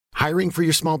Hiring for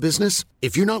your small business?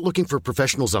 If you're not looking for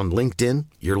professionals on LinkedIn,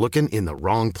 you're looking in the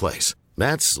wrong place.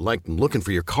 That's like looking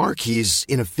for your car keys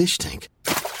in a fish tank.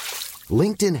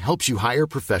 LinkedIn helps you hire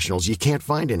professionals you can't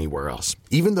find anywhere else,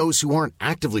 even those who aren't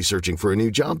actively searching for a new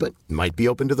job but might be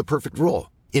open to the perfect role.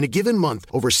 In a given month,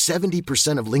 over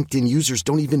 70% of LinkedIn users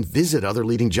don't even visit other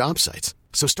leading job sites.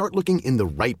 So start looking in the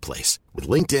right place. With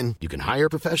LinkedIn, you can hire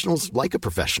professionals like a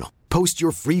professional. Post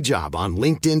your free job on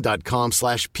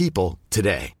linkedin.com/people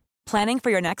today. Planning for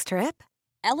your next trip?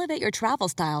 Elevate your travel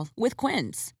style with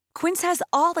Quince. Quince has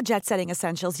all the jet-setting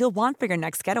essentials you'll want for your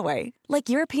next getaway, like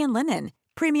European linen,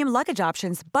 premium luggage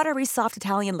options, buttery soft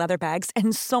Italian leather bags,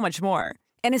 and so much more.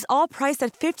 And is all priced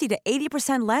at 50 to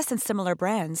 80% less than similar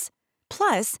brands.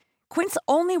 Plus, Quince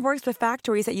only works with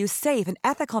factories that use safe and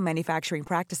ethical manufacturing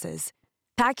practices.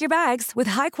 Pack your bags with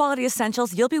high-quality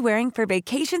essentials you'll be wearing for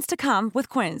vacations to come with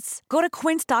Quince. Go to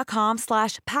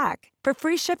quince.com/pack for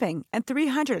free shipping and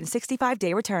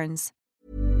 365-day returns.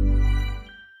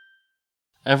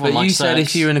 Everyone But you likes said sex.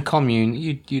 if you're in a commune,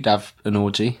 you'd have an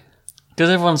orgy.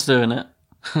 Because everyone's doing it.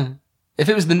 If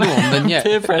it was the norm, then yeah.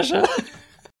 Peer pressure.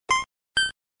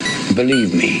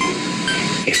 Believe me,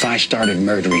 if I started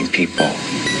murdering people,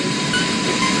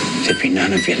 there'd be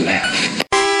none of you left.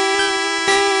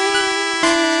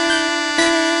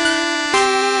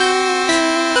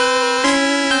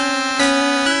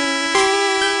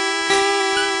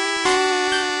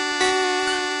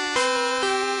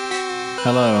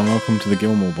 Hello and welcome to the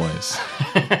Gilmore Boys.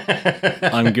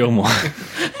 I'm Gilmore.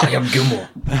 I am Gilmore.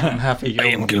 I'm happy. I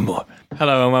am Gilmore.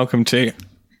 Hello and welcome to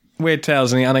Weird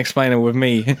Tales and the Unexplainable with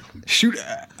me, Shooter.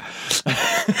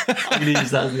 I'm going to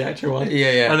use that as the actual one.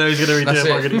 Yeah. I know he's going to redo That's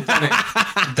it. it. You've done it.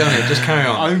 You've done it. Just carry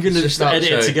on. I'm going to Just start edit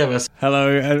the it show. together.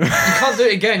 Hello. You can't do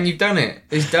it again. You've done it.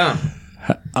 It's done.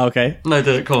 Okay. No,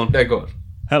 do it. Come on. No, go on.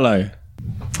 Hello.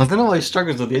 I don't know why he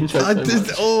struggles with the intro so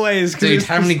much. Always. Dude,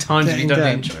 how many times have you done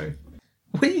the intro?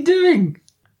 What are you doing?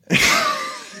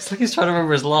 It's like he's trying to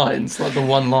remember his lines, like the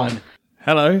one line.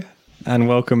 Hello and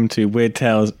welcome to Weird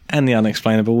Tales and the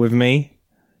Unexplainable with me,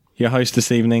 your host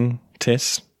this evening,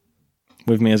 Tis.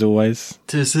 With me as always.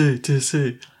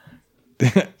 TC.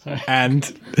 And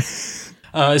This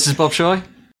is Bob Shoy.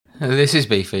 This is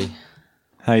Beefy.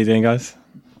 how you doing, guys?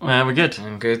 We're good.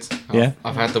 I'm good. Yeah?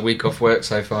 I've had the week off work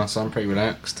so far, so I'm pretty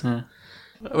relaxed.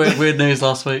 Weird news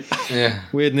last week. Yeah.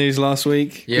 Weird news last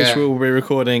week, Yeah. which we'll be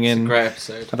recording in Great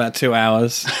episode. about 2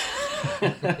 hours.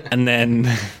 And then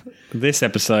this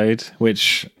episode,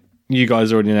 which you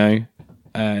guys already know,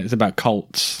 is about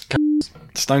cults.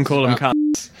 Don't call them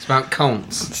cults. It's about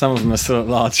cunts. Some of them are still at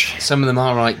large. Some of them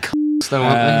are like cunts, though,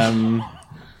 aren't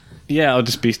Yeah, I'll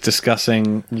just be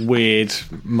discussing weird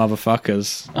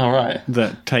motherfuckers All right.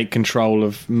 that take control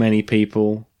of many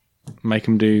people, make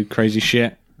them do crazy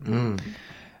shit.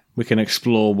 We can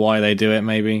explore why they do it,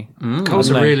 maybe. they? Cults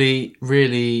I don't are know. really,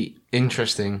 really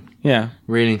interesting. Yeah.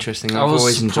 Really interesting. I I've was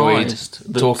always enjoyed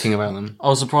surprised that- talking about them. I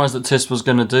was surprised that Tis was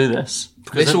going to do this.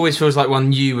 This always feels like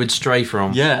one you would stray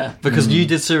from. Yeah, because you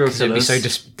did serial It'd be killers.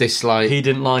 so dislike. He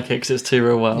didn't like it because it's too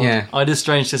real world. Yeah. I did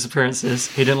Strange Disappearances.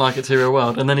 He didn't like it too real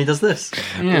world. And then he does this.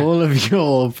 Yeah. All of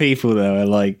your people, though, are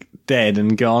like dead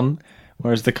and gone,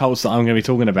 whereas the cults that I'm going to be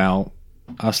talking about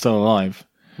are still alive.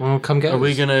 Well, come get us. Are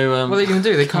we going to... What are they going to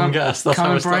do? They Come can't get us. That's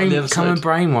how we're starting the episode. come and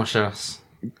brainwash us.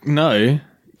 No,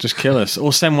 just kill us.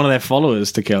 Or send one of their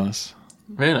followers to kill us.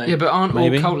 Really? Yeah, but aren't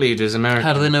Maybe. all cult leaders American?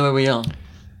 How do they know where we are?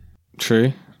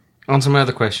 True. On to my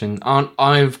other question.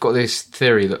 I've got this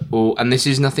theory that and this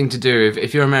is nothing to do with,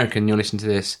 if you're American, you'll listen to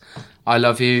this. I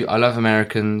love you, I love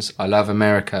Americans, I love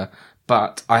America,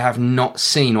 but I have not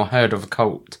seen or heard of a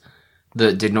cult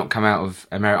that did not come out of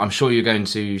America. I'm sure you're going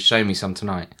to show me some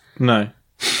tonight. No.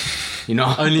 You're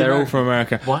not? They're all from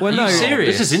America. What? Well, Are no. you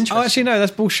serious? This is interesting. Oh, actually, no,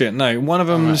 that's bullshit. No, one of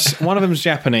them's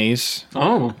Japanese.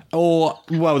 Oh. Or,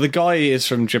 well, the guy is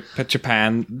from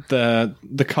Japan.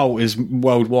 The cult is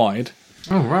worldwide.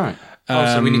 Oh, right.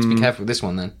 So we need to be careful with this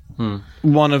one then.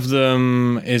 One of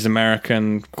them is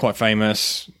American, quite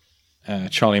famous,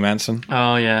 Charlie Manson.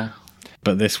 Oh, yeah.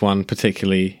 But this one,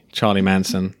 particularly Charlie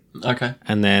Manson. Okay.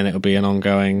 And then it'll be an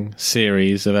ongoing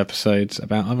series of episodes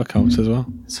about other cults as well.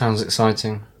 Sounds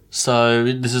exciting. So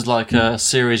this is like a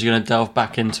series you're going to delve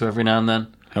back into every now and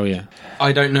then? Oh, yeah.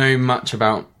 I don't know much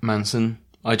about Manson.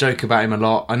 I joke about him a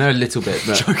lot. I know a little bit,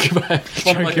 but... Joke about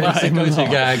one of my classic go-to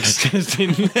gags.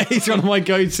 He's one of my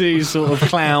go-to sort of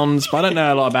clowns, but I don't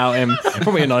know a lot about him.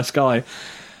 Probably a nice guy.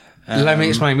 Let me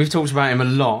explain. We've talked about him a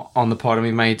lot on the pod, and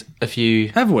we've made a few...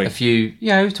 Have we? A few...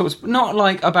 Yeah, we've talked... Not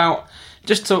like about...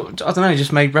 Just talk, I don't know,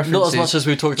 just made references. Not as much as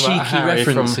we talked about cheeky Harry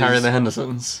references. from Harry and the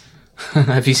Hendersons.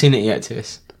 Have you seen it yet,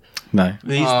 Tis? No.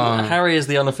 Harry is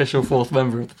the unofficial fourth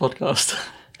member of the podcast.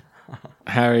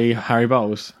 Harry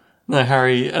Bowles. No,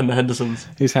 Harry and the Hendersons.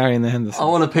 Who's Harry and the Hendersons? I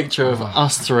want a picture of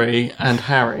us three and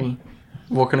Harry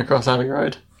walking across Abbey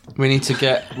Road. We need to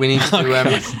yeah, we need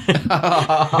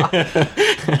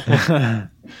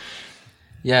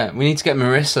to get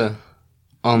Marissa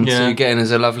on to getting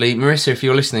us a lovely... Marissa, if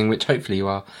you're listening, which hopefully you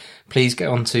are, please get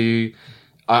on to,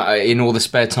 in all the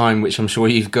spare time, which I'm sure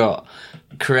you've got,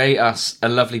 create us a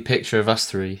lovely picture of us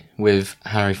three with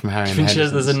Harry from Harry and the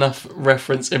Hendersons. There's enough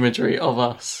reference imagery of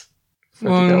us.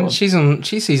 Well, she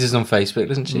sees us on Facebook,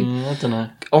 doesn't she? I don't know.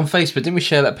 On Facebook, didn't we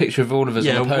share that picture of all of us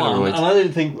on a Polaroid? And I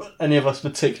don't think any of us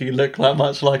particularly look that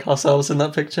much like ourselves in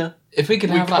that picture. If we could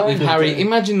have that with Harry,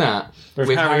 imagine that with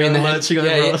Harry and the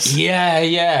Hendersons.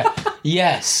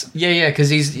 Yes, because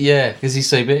he's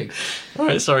so big. All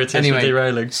right, sorry, Tish, for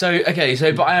derailing.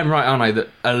 But I am right, aren't I? That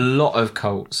a lot of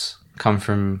cults come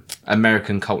from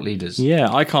American cult leaders.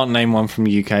 Yeah, I can't name one from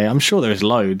UK. I'm sure there's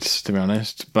loads, to be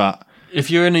honest, but. If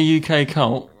you're in a UK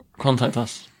cult, contact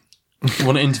us. We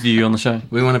want to interview you on the show.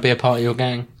 We want to be a part of your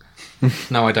gang.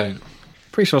 No, I don't.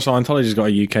 Pretty sure Scientology's got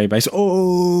a UK base.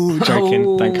 Oh,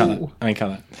 joking. Don't cut that. I mean, cut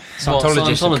that.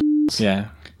 Scientology. Yeah.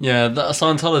 Yeah,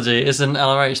 Scientology is an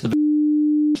LRH.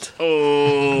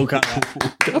 Oh, cut that.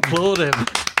 Applaud him.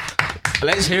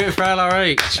 Let's hear it for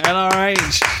LRH.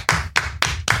 LRH.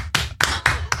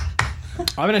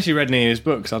 I haven't actually read any of his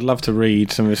books. I'd love to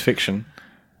read some of his fiction.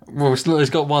 Well, he's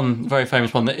got one very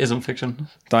famous one that isn't fiction.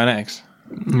 Dianetics.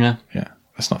 Yeah. Yeah,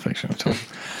 that's not fiction at all.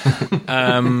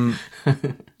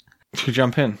 Should we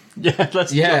jump in? Yeah,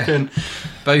 let's jump in.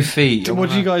 Both feet. What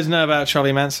do you guys know about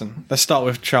Charlie Manson? Let's start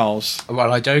with Charles.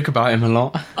 Well, I joke about him a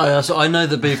lot. I know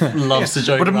that Beef loves to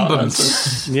joke about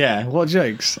Manson. Yeah, what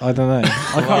jokes? I don't know.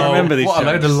 I can't remember these jokes. What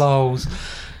a load of lols.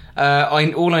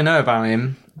 All I know about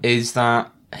him is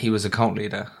that he was a cult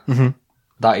leader. Mm-hmm.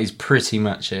 That is pretty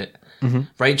much it. Mm-hmm.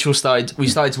 Rachel we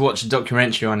started to watch a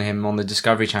documentary on him on the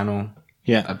Discovery Channel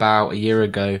about a year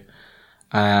ago.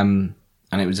 And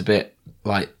it was a bit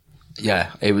like,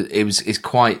 it's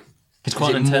quite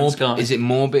an intense guy. Is it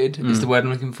morbid is the word I'm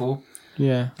looking for?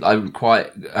 Yeah. Like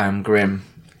quite grim.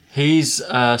 He's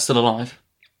still alive.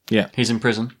 Yeah. He's in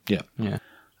prison. Yeah. Yeah.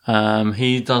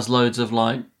 He does loads of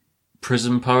like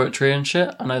prison poetry and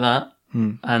shit. I know that.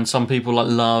 And some people like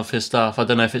love his stuff. I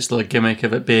don't know if it's the gimmick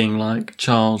of it being like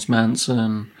Charles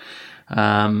Manson.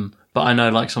 But I know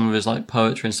like some of his like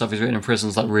poetry and stuff he's written in prison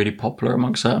is like really popular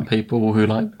amongst certain people who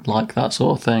like that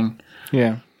sort of thing.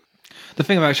 Yeah. The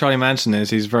thing about Charlie Manson is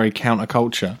he's very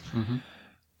counterculture,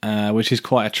 which is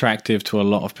quite attractive to a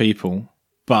lot of people.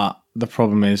 But the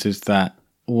problem is that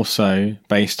also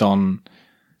based on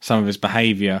some of his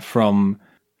behaviour from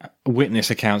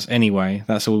witness accounts anyway,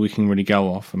 that's all we can really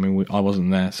go off. I mean, I wasn't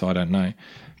there, so I don't know.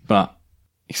 But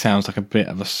he sounds like a bit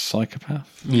of a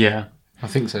psychopath. Yeah, I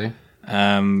think so.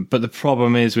 But the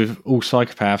problem is with all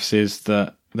psychopaths is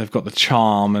that they've got the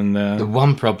charm and the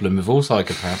one problem with all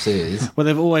psychopaths is well,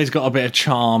 they've always got a bit of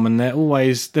charm and they've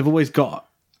always got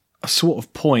a sort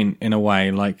of point in a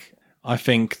way. Like I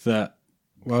think that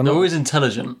they're always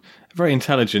intelligent, very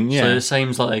intelligent. Yeah, so it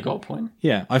seems like they got a point.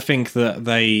 Yeah, I think that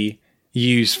they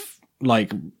use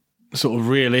like sort of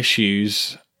real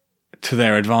issues to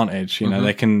their advantage. You know,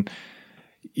 they can.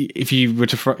 If you were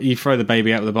to you throw the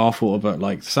baby out with the bathwater, but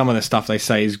like some of the stuff they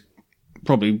say is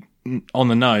probably on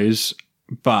the nose,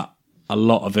 but a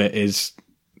lot of it is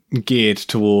geared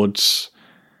towards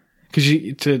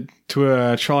because to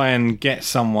try and get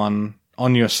someone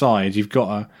on your side, you've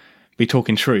got to be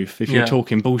talking truth. If you're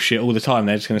talking bullshit all the time,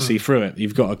 they're just going to see through it.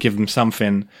 You've got to give them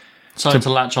something to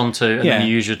latch onto, and then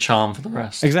you use your charm for the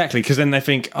rest. Exactly, because then they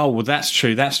think, oh, well, that's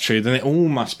true. Then it all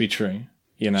must be true.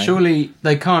 You know? Surely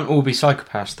they can't all be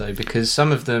psychopaths, though, because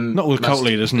some of them not all cult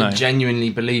leaders, no, genuinely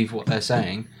believe what they're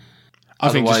saying. I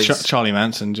think just Charlie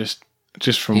Manson, just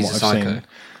from what I've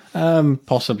seen,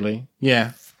 possibly,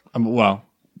 yeah. Well,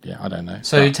 yeah, I don't know.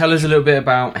 So tell us a little bit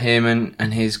about him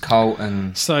and his cult,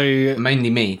 and so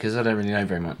mainly me, because I don't really know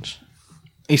very much.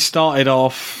 He started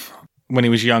off when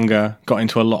he was younger, got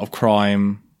into a lot of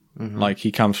crime. Like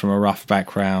he comes from a rough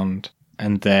background.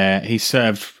 And there, he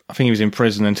served, I think he was in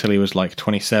prison until he was like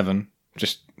 27,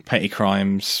 just petty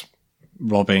crimes,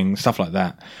 robbing, stuff like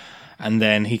that. And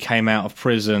then he came out of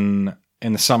prison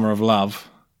in the Summer of Love.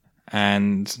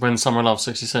 And when Summer of Love,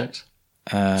 66?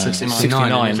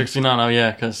 69. 69, oh yeah,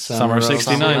 because Summer of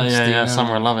 69. Yeah,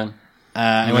 Summer of Loving.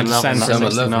 He went to San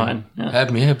Francisco.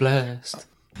 Had me blessed.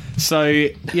 So,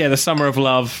 yeah, the Summer of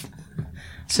Love.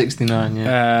 69,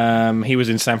 yeah. He was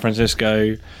in San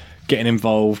Francisco, getting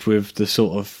involved with the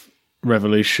sort of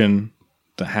revolution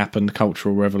that happened,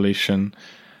 cultural revolution.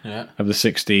 of the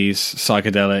 60s,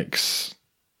 psychedelics,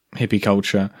 hippie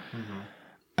culture.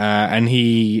 And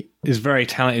he is a very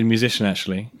talented musician,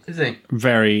 actually. Is he?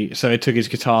 Very. So he took his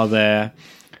guitar there.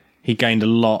 He gained a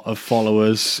lot of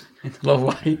followers. A lot of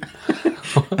weight.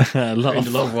 a lot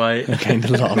of weight. Gained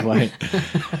a lot of weight.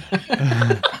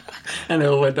 And it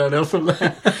all went downhill from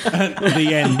there. At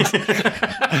the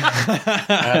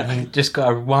end. Just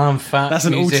got a one fat That's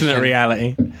an musician. alternate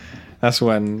reality. That's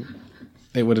when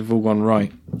it would have all gone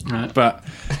right. But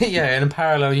yeah, in a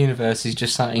parallel universe, he's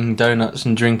just sat eating donuts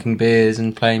and drinking beers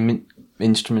and playing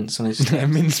instruments on his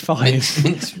mince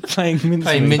pies. Playing mince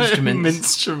playing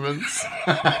instruments.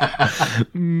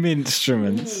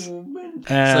 instruments.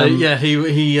 So yeah,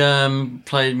 he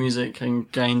played music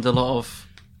and gained a lot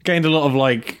of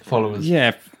like followers.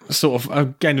 Yeah, sort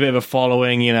of gained a bit of a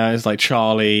following. You know, it's like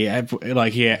Charlie,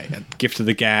 like Gift of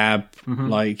the Gab.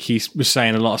 Like he was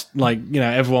saying a lot. Like, you know,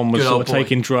 everyone was Good sort of old boy.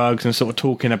 taking drugs and sort of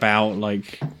talking about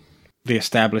like the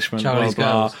establishment. Charlie's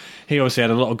blah, blah. Girls. He obviously had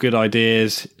a lot of good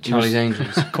ideas. Charlie's He was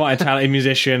Angels. quite a talented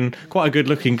musician, quite a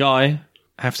good-looking guy.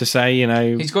 I have to say, you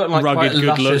know, He's got like rugged, quite a good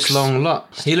luscious looks. long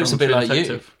locks. He looks a bit like you.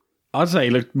 Detective. I'd say he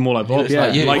looked more like Bob. looks Yeah,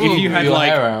 like you. like if you Ooh, had your hair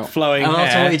like out. flowing And after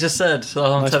hair. what he just said, so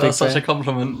I'll Nice take big that such hair. a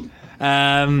compliment.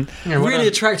 Yeah, Really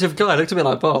attractive guy. Looked a bit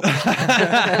like Bob.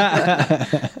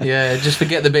 yeah, just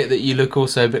forget the bit that you look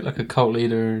also a bit like a cult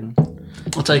leader and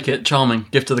I'll take it. Charming.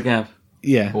 Gift of the Gab.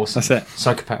 Yeah, awesome. that's it.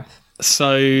 Psychopath.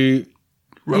 So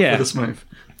Rough Yeah. with a smooth.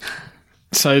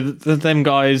 So them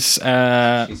guys,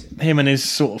 him and his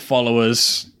sort of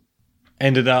followers,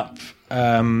 ended up. I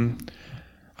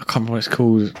can't remember what it's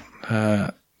called.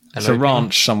 It's a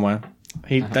ranch somewhere.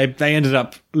 They ended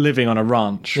up living on a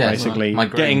ranch, basically,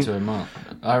 migrating to a mark.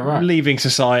 Oh, right. leaving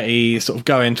society, sort of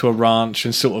going to a ranch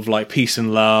and sort of like peace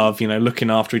and love. You know, looking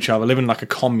after each other, living like a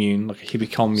commune, like a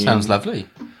hippie commune. Sounds lovely.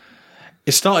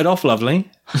 It started off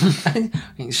lovely,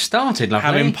 It started lovely.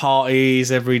 having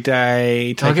parties every day,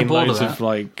 I get taking bored of loads that? of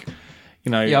like,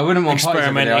 you know, Yeah, I wouldn't want parties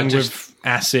every day, experimenting I'd just- with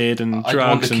acid and I drugs.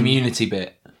 want the and, community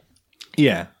bit.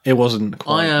 yeah, it wasn't.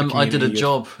 Quite the I did a community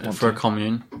job you'd want for a to.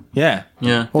 commune. Yeah,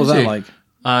 Yeah. what was Did that you? like?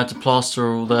 I had to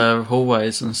plaster all their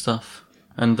hallways and stuff,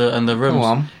 and the rooms. Go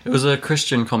on. It was a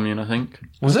Christian commune, I think.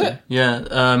 Was it? Yeah,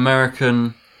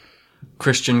 American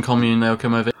Christian commune. They would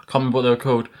come over. I can't remember what they were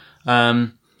called.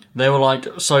 They were like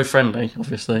so friendly.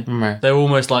 Obviously, Right. they were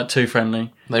almost like too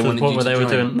friendly. They to the wanted point you where to they were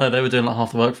join. doing. No, they were doing like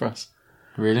half the work for us.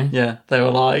 Really? Yeah, they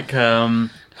were like, "Oh,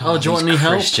 do you want these any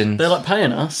help?" Christians. They're like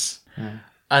paying us,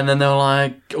 and then they were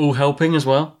like all helping as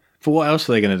well. But what else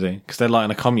are they going to do? Because they're like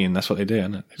in a commune. That's what they do,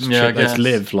 isn't it? It's Yeah, I let's guess.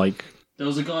 live like There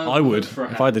was a guy. I would.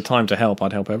 If I had the time to help,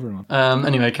 I'd help everyone.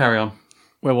 Anyway, carry on.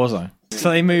 Where was I? So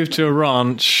they moved to a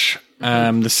ranch,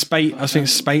 the Spate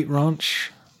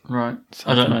Ranch, Right,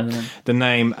 I don't know. The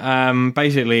name. the name.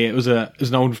 Basically, it was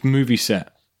an old movie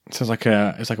set. So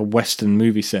it's like a Western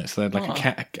movie set. So they had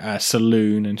like a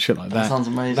saloon and shit like That that. sounds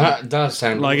amazing. That does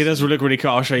sound Like it does look really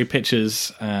cool. I'll show you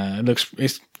pictures.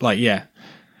 It's like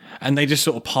and they just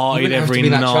sort of You partied wouldn't have to every be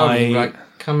that charming, night. like,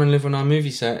 come and live on our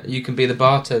movie set. You can be the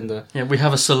bartender. Yeah, we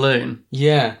have a saloon.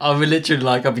 Yeah. I would literally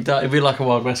it'd be like a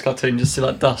Wild West cartoon, just see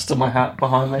like dust on my hat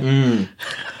behind me.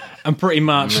 And pretty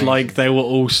much like they were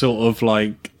all sort of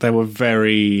like they were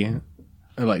very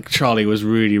like Charlie was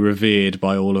really revered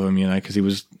by all of them, you know, because he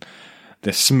was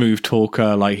this smooth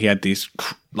talker. Like he had these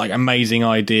like amazing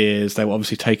ideas. They were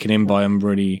obviously taken in by him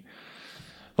really.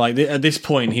 Like at this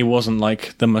point, he wasn't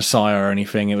like the Messiah or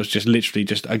anything. It was just literally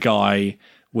just a guy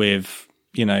with,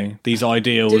 you know, these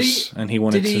ideals, and he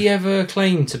wanted Did to. he ever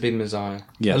claim to be Messiah?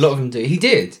 Yes. A lot of them did. He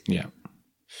did. Yeah.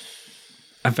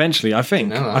 Eventually, I think.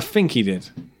 know that. I think he did.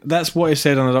 That's what it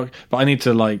said on the doc. But I need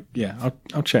to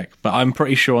I'll check. But I'm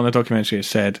pretty sure on the documentary it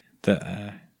said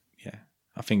that.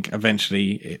 I think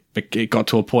eventually it got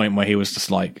to a point where he was just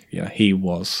like, he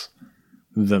was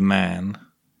the man,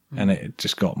 and it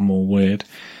just got more weird.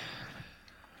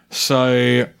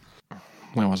 So,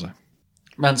 where was I?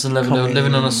 Manson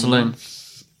living on a saloon.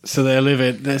 So they're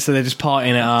just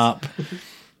partying it up,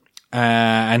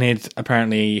 and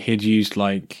he'd used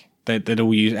like they'd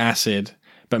all use acid,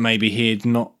 but maybe he'd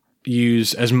not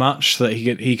use as much so that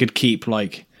he could keep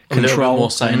like control,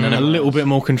 more sane than a everyone little bit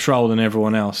more control than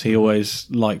everyone else. He always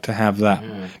liked to have that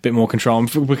bit more control,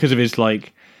 and because of his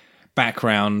like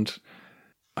background,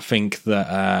 I think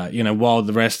that while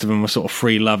the rest of them were sort of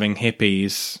free loving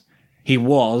hippies, he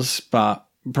was, but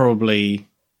probably.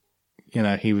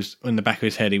 He was in the back of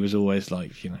his head. He was always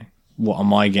like, what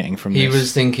am I getting from this? He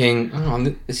was thinking,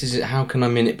 this is how can I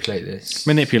manipulate this?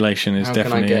 Manipulation is How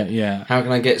definitely can I get, yeah. How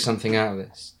can I get something out of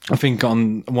this? I think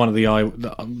on one of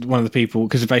the people,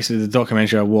 because basically the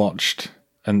documentary I watched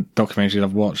and documentaries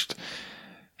I've watched,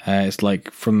 It's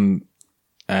like from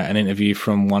an interview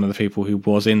from one of the people who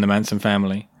was in the Manson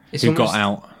family who got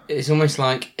out. It's almost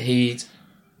like he'd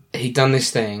done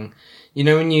this thing. You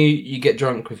know when you get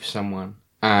drunk with someone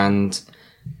and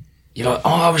you're like,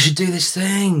 oh, we should do this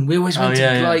thing. We always want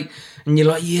to like... And you're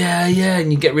like, yeah,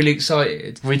 and you get really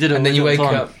excited. We did it, and then you wake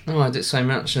up. Oh, I did so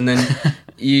much, and then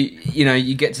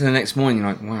you get to the next morning. You're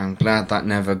like, wow, I'm glad that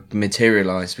never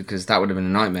materialised because that would have been a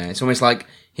nightmare. It's almost like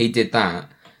he did that,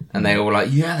 and they all were like,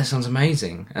 yeah, that sounds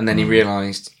amazing. And then he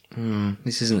realised,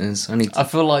 this isn't as. I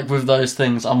feel like with those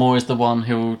things, I'm always the one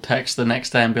who will text the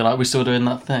next day and be like, "We're still doing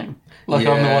that thing." Like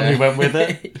I'm the one who went with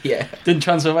it. Yeah. Didn't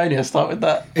Transylvania start with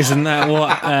that? Isn't that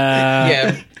what?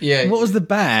 Yeah. What was the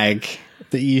bag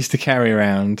that you used to carry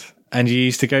around? And you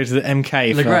used to go to the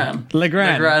MK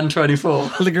Legrand 24.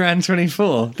 Legrand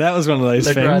 24. That was one of those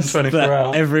Legrand things 24 that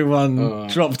hour. Everyone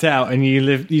dropped out, and you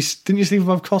lived. Didn't you sleep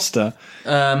above Costa?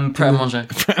 Pret-a-manger.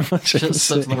 Pret-a-Manger. Just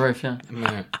slept on the roof, yeah.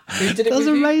 Who did it That was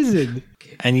with you? amazing.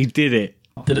 And you did it.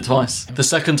 Did it twice. The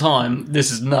second time,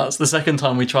 this is nuts. The second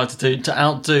time we tried to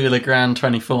outdo Legrand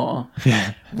 24,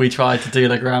 we tried to do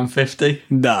Legrand 50.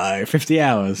 No, 50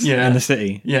 hours in the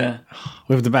city. Yeah.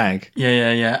 With the bag.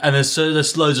 Yeah. And there's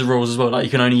loads of rules as well. Like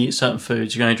you can only eat certain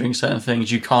foods, you can only drink certain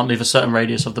things, you can't leave a certain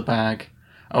radius of the bag,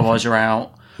 otherwise you're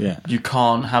out. Yeah. You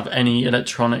can't have any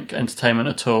electronic entertainment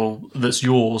at all that's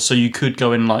yours, so you could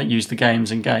go and like use the games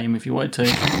in game if you wanted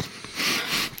to.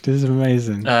 This is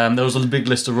amazing. There was a big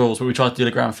list of rules, but we tried to do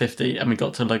Legrand 50, and we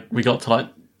got to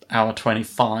hour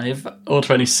 25 or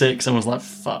 26, and was like,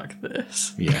 "Fuck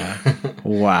this!" Yeah.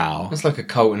 Wow. That's like a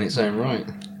cult in its own right.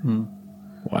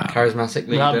 Wow. Charismatic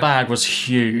leader. That bag was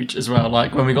huge as well.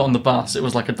 Like when we got on the bus, it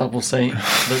was like a double seat.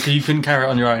 You couldn't carry it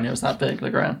on your own. It was that big,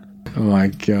 Legrand. Oh my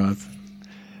god,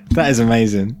 that is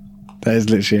amazing. That is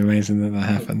literally amazing that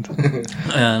happened.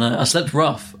 Yeah, no, I slept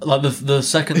rough. Like the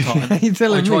second time, I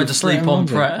tried to sleep on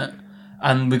Pret,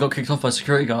 and we got kicked off by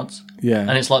security guards. Yeah.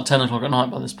 And it's like 10 o'clock at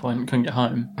night by this point. Couldn't get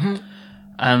home.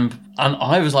 And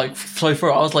I was like, so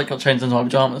far, I was like, got changed into my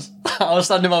pyjamas. I was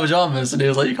standing in my pyjamas, and he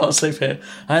was like, "You can't sleep here."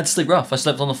 I had to sleep rough. I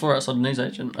slept on the floor outside the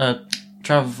newsagent,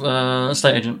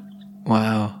 estate agent.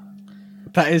 Wow.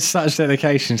 That is such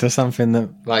dedication to something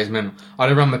that That is mental. I'd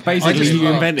have run my basically you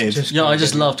invented. I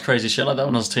just loved crazy shit like that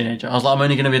when I was a teenager. I was like, I'm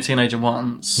only going to be a teenager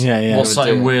once. Yeah. What's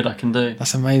something weird I can do?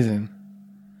 That's amazing.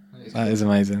 That is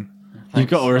amazing. You've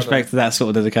got to respect that sort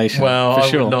of dedication. Well, for I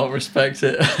sure. would not respect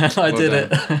it. And I did it.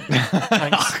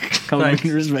 Thanks. I wouldn't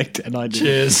respect it, and I did.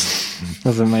 Cheers.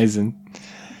 That's amazing.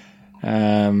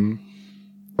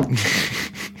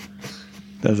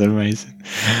 That's amazing.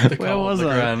 Where was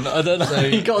Legrand. I don't know.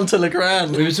 He got onto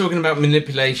Legrand. We were talking about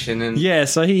manipulation and... Yeah,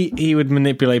 so he would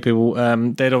manipulate people.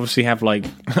 They'd obviously have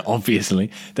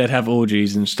they'd have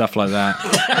orgies and stuff like that.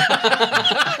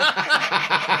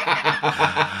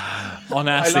 On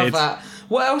acid. I love that.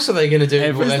 What else are they going to do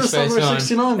It for was their the spare summer of time?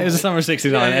 69. It was the summer of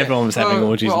 '69. Everyone was having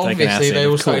orgies and taking acid. Obviously, they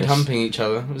all of started course. humping each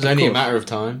other. It was only a matter of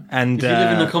time. And If you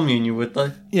live in a commune, you would,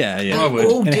 though. yeah, I would.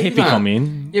 in a do hippie that.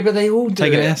 commune. Yeah, but they all do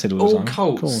Taking it. acid all the time, of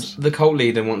cults. course. The cult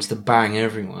leader wants to bang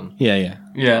everyone. Yeah.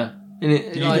 Yeah. And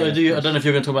it, I don't know if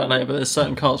you're going to talk about it later, but there's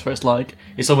certain cults where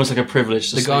it's almost like a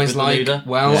privilege to the sleep guy's with like, the leader.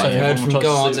 well, So I've heard everyone from tries to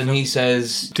God, sleep and with he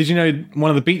says... Did you know one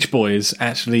of the Beach Boys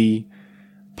actually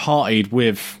partied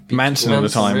with Manson all the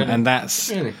time, really? and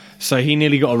that's Really? so he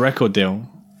nearly got a record deal,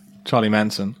 Charlie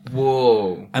Manson.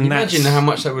 Whoa. And imagine that's- how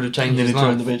much that would have changed his Nearly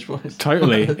joined the life. Beach Boys.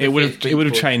 Totally, The it would fifth have Beach it would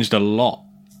have Boy. changed a lot.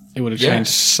 It would have Yeah. changed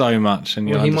so much, and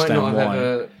you Well, he might understand not have why.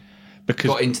 ever Because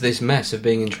got into this mess of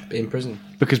being in prison.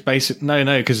 because because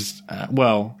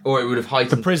Or it would have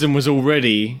heightened... prison was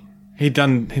already he'd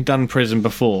done prison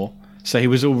before, so he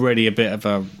was already a bit of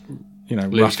a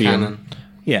Loose ruffian. cannon.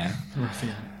 Yeah,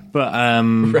 but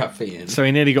Ruffian. so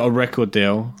he nearly got a record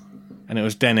deal, and it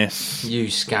was Dennis You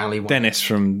scally one.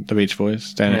 from the Beach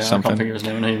Boys, Yeah, Dennis I something. can't think of his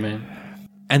name. I know what you mean.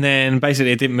 And then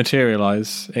basically it didn't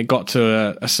materialise. It got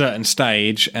to a certain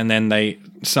stage, and then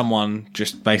someone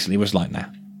just basically was like, "Nah,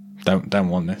 don't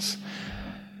want this,"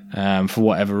 for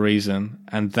whatever reason,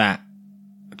 and that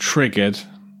triggered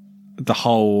the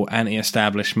whole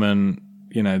anti-establishment.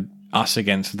 Us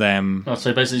against them. Oh,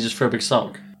 so basically just for a big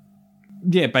sulk.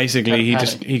 Yeah, basically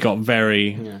Paddy. he got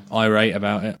very irate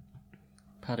about it,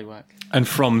 Paddy whack. and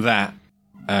from that,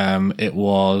 it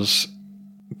was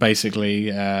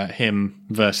basically him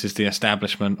versus the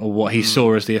establishment, or what he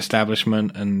saw as the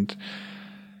establishment, and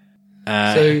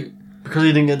So... Because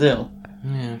he didn't get a deal.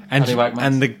 Yeah. Paddy Whack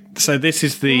so this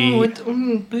is the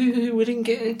boo, we didn't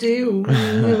get a deal.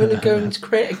 We're going to go and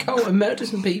create a cult and murder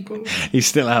some people. he's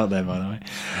still out there, by the way.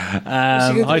 Hi,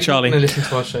 I'm Charlie. going to listen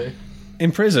to our show.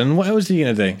 In prison, what else are you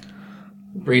gonna do?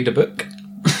 Read a book.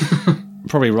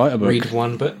 probably write a book. Read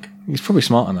one book. He's probably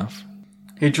smart enough.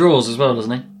 He draws as well,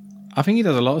 doesn't he? I think he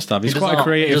does a lot of stuff. He's quite a He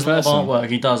creative does a lot person. of artwork.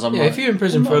 He does. Yeah, if you're in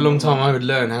prison for a long time, I would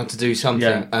learn how to do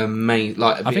something amazing.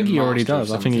 Like I think he already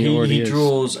does. I think he already he is.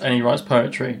 draws and he writes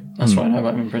poetry. That's what I know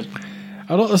about him in prison.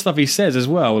 A lot of the stuff he says as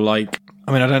well, like,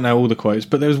 I mean, I don't know all the quotes,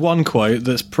 but there was one quote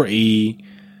that's pretty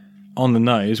on the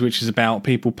nose, which is about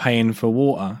people paying for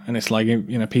water. And it's like,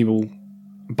 people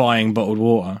buying bottled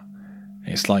water.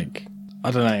 It's like,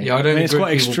 I don't know. Yeah, I don't mean, it's agree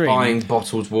quite with people extreme. buying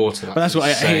bottled water. But that's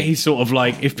what he's sort of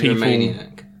like, if You're people... a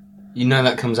maniac. You know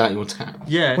that comes out your tap.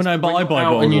 Yeah. Well, no, but when I you're buy out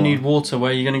bottled and you water. need water. Where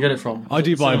are you going to get it from? I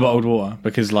do buy bottled water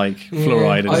because, like,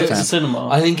 fluoride I- is It's a tap. cinema.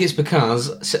 I think it's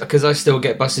because I still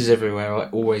get buses everywhere. I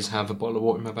always have a bottle of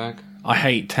water in my bag. I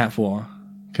hate tap water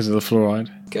because of the fluoride.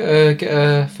 Get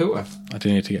a filter. I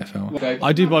do need to get a filter. Okay.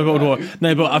 I do buy bottled water.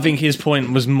 No, but I think his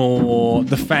point was more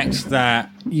the fact that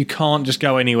you can't just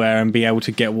go anywhere and be able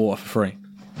to get water for free.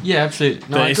 Yeah, absolutely.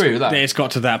 No, I agree with that. It's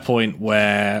got to that point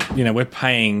where we're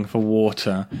paying for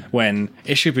water when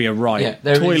it should be a right. Yeah,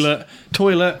 there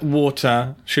toilet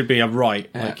water should be a right.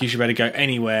 Like you should be able to go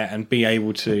anywhere and be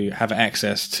able to have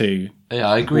access to. Yeah,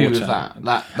 I agree water. with that. And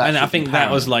I should think be that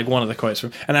was paramount. like one of the quotes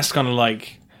from, and that's kind of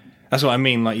like. That's what I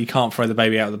mean. Like you can't throw the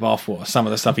baby out with the bathwater. Some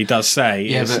of the stuff he does say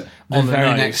Yeah, is but the on the very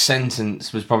nose. next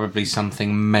sentence was probably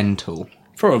something mental.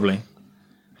 Probably.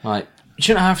 Like, you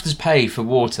shouldn't have to pay for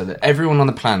water. That everyone on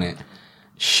the planet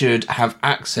should have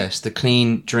access to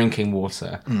clean drinking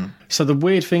water. So the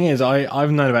weird thing is,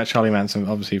 I've known about Charlie Manson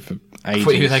obviously for I thought you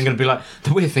were ages. then going to be like,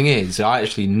 the weird thing is, I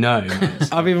actually know.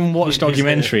 I've even watched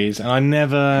documentaries, and I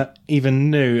never even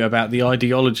knew about the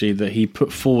ideology that he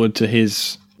put forward to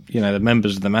his, the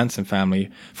members of the Manson family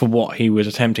for what he was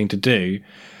attempting to do.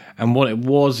 And what it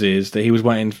was is that he was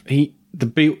waiting. The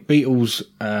Beatles.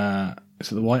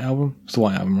 Is it the White Album? It's the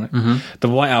White Album, right? Mm-hmm. The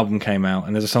White Album came out,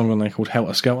 and there's a song on there called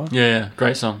Helter Skelter. Yeah,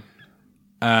 great song.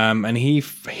 And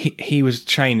he was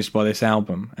changed by this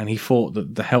album, and he thought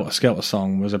that the Helter Skelter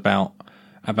song was about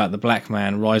the black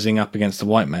man rising up against the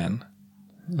white man,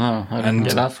 Oh, I didn't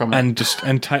get that from it.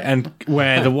 and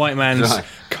where the white man's Right.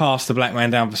 cast the black man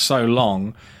down for so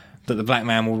long that the black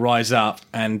man will rise up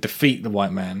and defeat the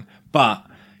white man. But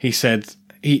he said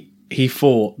he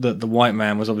thought that the white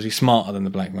man was obviously smarter than the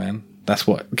black man. That's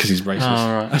because he's racist.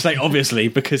 Oh, right. I say obviously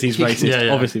because he's racist.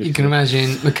 Yeah. Obviously, You can imagine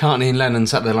McCartney and Lennon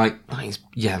sat there like, that is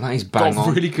bang Got a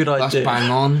on. really good That's idea. bang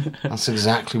on. That's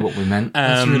exactly what we meant.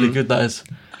 That's really good, that is.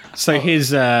 So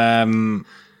his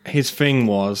thing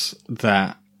was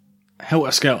that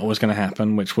Helter Skelter was going to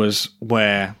happen, which was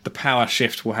where the power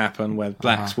shift will happen, where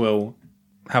blacks will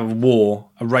have a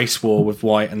race war with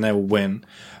white, and they will win,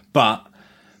 but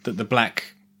that the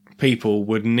black people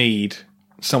would need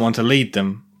someone to lead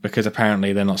them because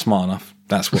apparently they're not smart enough.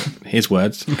 That's what his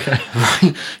words.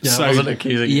 Yeah, So- I wasn't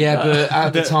accusing you Yeah, of that. but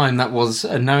at the time that was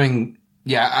knowing.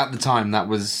 Yeah, at the time that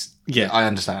was. Yeah. I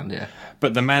understand. Yeah,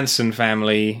 But the Manson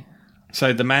family,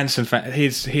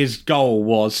 his goal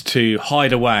was to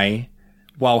hide away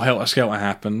while Helter Skelter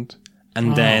happened,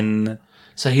 and then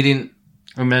so he didn't.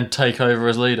 And then take over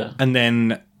as leader.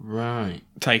 Right.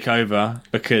 take over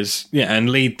and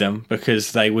lead them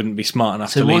because they wouldn't be smart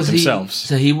enough So to lead was themselves.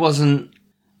 So he wasn't.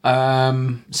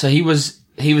 So he was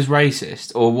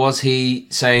racist, or was he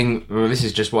saying, "Well, this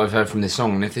is just what I've heard from this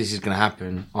song, and if this is going to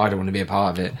happen, I don't want to be a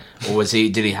part of it"? Or was he?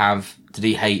 Did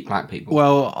he hate black people?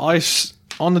 Well,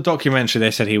 on the documentary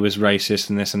they said he was racist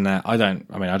and this and that. I've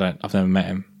never met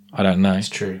him. I don't know. It's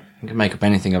true. You can make up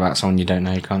anything about someone you don't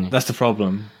know, can't you? That's the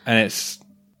problem. And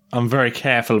I'm very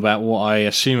careful about what I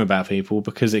assume about people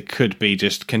because it could be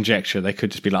just conjecture. They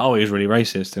could just be like, oh, he's really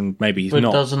racist, and maybe he's But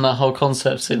not. doesn't that whole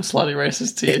concept seem slightly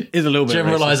racist to you? It is a little bit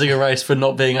Generalising a race for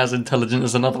not being as intelligent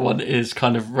as another one is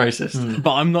kind of racist.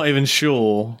 But I'm not even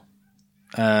sure.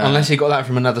 Unless he got that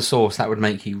from another source, that would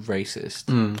make you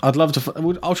racist. I'd love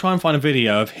to. I'll try and find a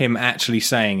video of him actually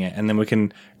saying it, and then we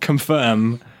can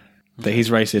confirm that he's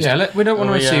racist. Yeah, we don't want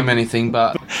to assume anything,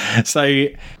 but So,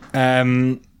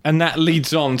 and that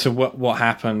leads on to what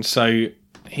happened. So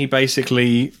he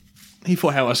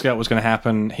thought Helter Skelter was going to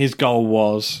happen. His goal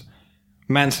was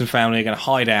Manson family are going to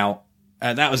hide out.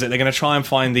 That was it. They're going to try and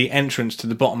find the entrance to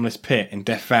the bottomless pit in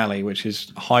Death Valley, which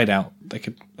is a hideout. They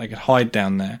could hide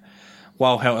down there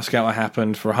while Helter Skelter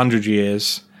happened for 100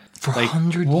 years. For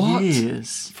 100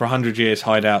 years? For 100 years,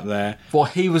 hide out there.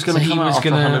 What, he was going to So he come was out after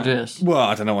gonna- 100 years? Well,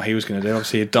 I don't know what he was going to do.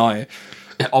 Obviously, he'd die.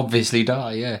 obviously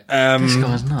die. Yeah. This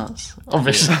guy's nuts.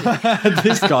 Obviously.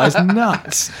 This guy's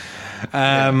nuts.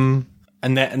 And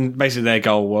basically their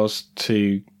goal was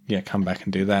to come back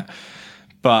and do that.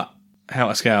 But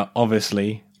Helter Skelter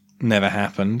obviously never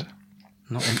happened.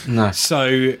 No.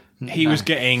 So he was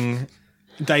getting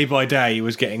day by day he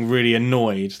was getting really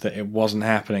annoyed that it wasn't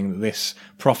happening, that this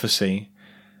prophecy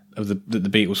that the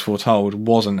Beatles foretold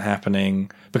wasn't happening,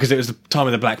 because it was the time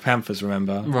of the Black Panthers,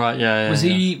 remember? Right, yeah. Was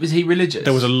he religious?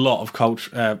 There was a lot of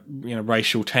culture,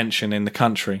 racial tension in the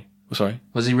country. Sorry?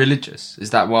 Was he religious? Is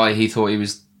that why he thought he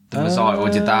was the Messiah, or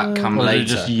did that come Or later? did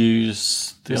he just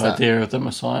use the idea of the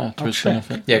Messiah to his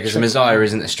benefit? Yeah, because the Messiah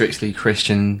isn't a strictly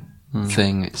Christian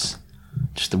thing, it's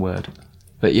just a word.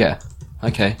 But yeah,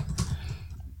 okay.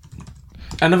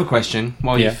 Another question,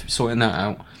 while you're sorting that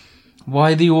out.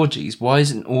 Why the orgies? Why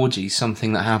isn't orgies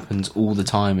something that happens all the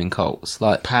time in cults?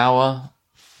 Like Power.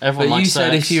 Everyone But likes you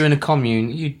said sex. if you're in a commune,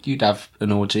 you'd have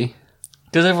an orgy.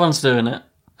 Because everyone's doing it.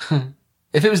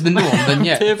 If it was the norm, then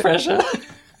yeah. Peer pressure.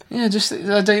 Yeah, just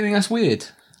I don't think that's weird.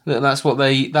 That's what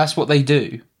they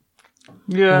do.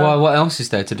 Yeah. Well, what else is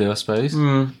there to do? I suppose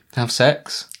have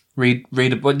sex, read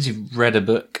a book. Once you've read a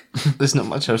book, there's not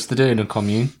much else to do in a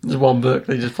commune. There's one book,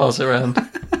 they just pass it around.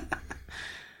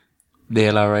 The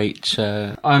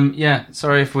LRH. Yeah.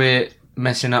 Sorry if we're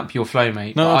messing up your flow,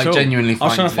 mate. No, but I genuinely I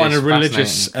was trying to find a this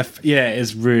religious. fascinating. Yeah,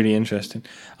 it's really interesting.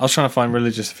 I was trying to find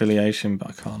religious affiliation,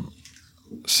 but I can't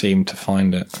seem to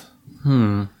find it.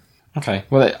 Okay.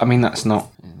 Well, I mean, that's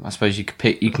not. I suppose you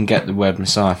can get the word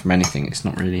Messiah from anything. It's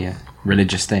not really a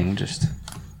religious thing. Just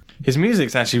His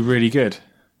music's actually really good.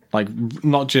 Like,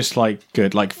 not just like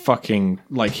good, like fucking,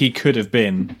 like he could have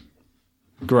been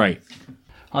great.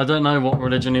 I don't know what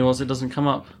religion he was, it doesn't come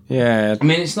up. Yeah, I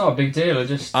mean, it's not a big deal.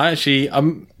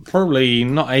 I'm probably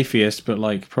not atheist, but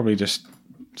like probably just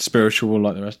spiritual,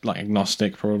 like the rest, like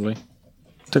agnostic. Probably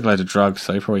took loads of drugs,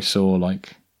 so he probably saw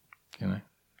like, the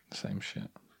same shit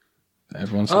that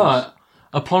everyone says.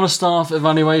 Upon a staff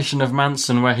evaluation of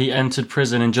Manson, where he entered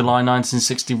prison in July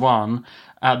 1961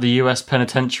 at the U.S.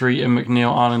 Penitentiary in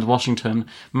McNeil Island, Washington,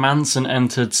 Manson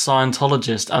entered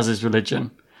Scientologist as his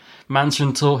religion.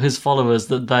 Manson taught his followers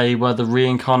that they were the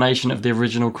reincarnation of the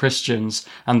original Christians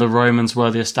and the Romans were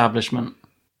the establishment.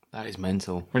 That is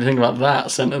mental. What do you think about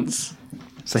that sentence?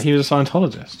 So he was a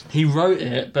Scientologist. He wrote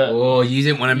it, but... Oh, you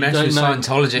didn't want to mess with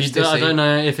Scientologists, I don't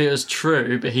know if it was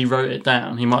true, but he wrote it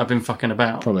down. He might have been fucking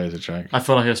about. Probably as a joke. I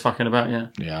feel like he was fucking about, yeah.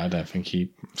 Yeah, I don't think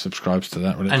he subscribes to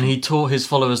that religion. And he taught his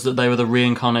followers that they were the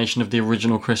reincarnation of the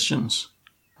original Christians.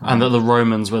 And that the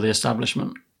Romans were the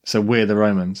establishment. So we're the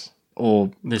Romans.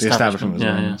 Or the establishment was the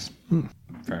yeah, Romans. yeah.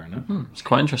 Fair enough. It's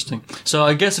quite interesting. So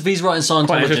I guess if he's writing Scientologist...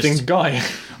 Quite an interesting guy.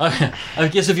 I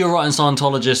guess if you're writing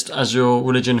Scientologist as your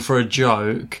religion for a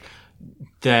joke,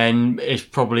 then it's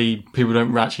probably... People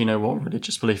don't actually know what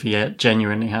religious belief he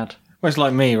genuinely had. Well, it's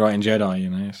like me writing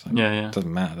Jedi, It's like, Yeah. It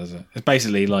doesn't matter, does it? It's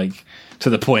basically like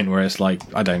to the point where it's like,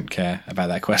 I don't care about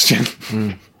that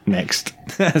question. Next.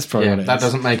 That's probably what it is. That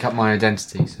doesn't make up my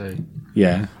identity, so...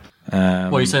 Yeah.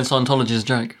 What are you saying, Scientology is a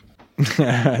joke?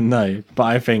 No, but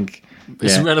I think...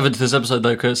 It's yeah. relevant to this episode,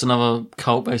 though, because it's another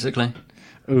cult, basically.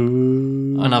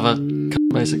 Ooh. Another cult,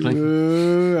 basically.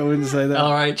 Ooh, I wouldn't say that.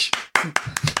 LRH.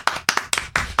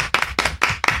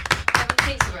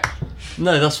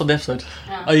 No, that's for the episode.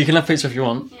 Oh, you can have pizza if you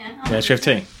want. Yeah, should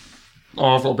we have tea?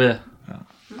 Oh, I've got a beer.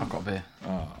 I've got a beer.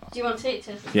 Do you want to eat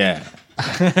it? Yeah.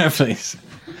 Please.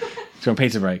 Do you want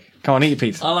pizza break? Come on, eat your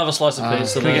pizza. I'll have a slice of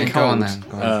pizza. Can we then. get Go on cold? then.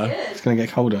 Go on. It's going to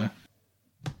get colder.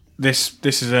 This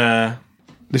is an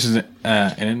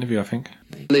interview, I think.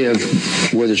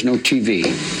 Live where there's no TV,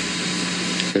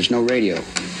 there's no radio,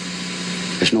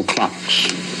 there's no clocks,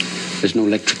 there's no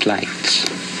electric lights.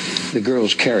 The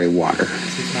girls carry water.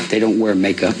 They don't wear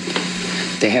makeup.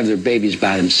 They have their babies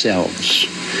by themselves.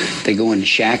 They go in the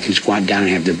shack and squat down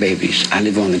and have their babies. I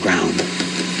live on the ground.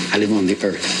 I live on the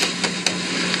earth.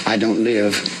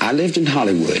 I lived in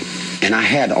Hollywood, and I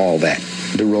had all that.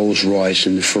 The Rolls Royce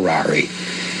and the Ferrari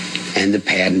and the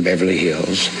pad in Beverly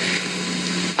Hills.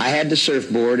 I had the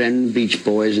surfboard and the Beach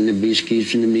Boys and the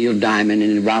Beaskies and the Neil Diamond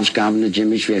and the Rob Scott and the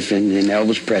Jimmy Schiffrin and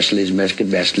Elvis Presley's, Mesca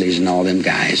Bestleys and all them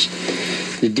guys.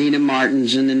 The Dina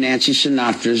Martins and the Nancy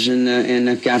Sinatras and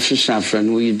the Gaffer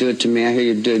Safran. Will you do it to me? I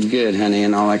hear you do it good, honey,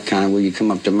 and all that kind of, will you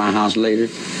come up to my house later?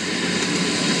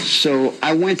 So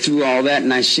I went through all that,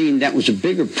 and I seen that was a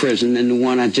bigger prison than the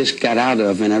one I just got out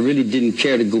of, and I really didn't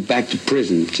care to go back to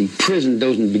prison. See, prison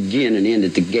doesn't begin and end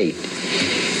at the gate.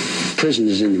 Prison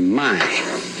is in the mind.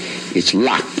 It's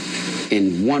locked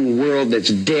in one world that's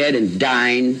dead and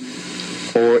dying,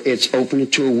 or it's open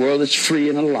to a world that's free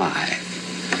and alive.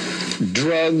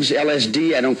 Drugs,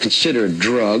 LSD, I don't consider a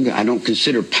drug. I don't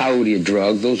consider peyote a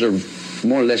drug. Those are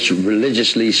more or less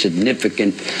religiously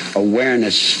significant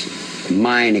awareness,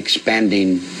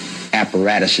 mind-expanding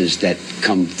apparatuses that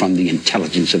come from the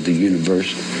intelligence of the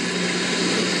universe.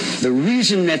 The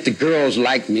reason that the girls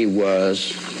liked me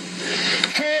was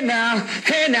Hey now,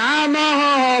 I'm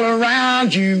all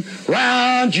around you,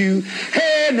 round you.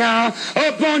 Hey now,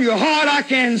 up on your heart I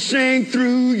can sing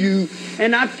through you.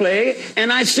 And I play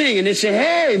and I sing, and they say,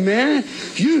 "Hey man,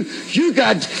 you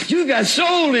got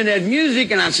soul in that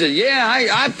music." And I said, "Yeah,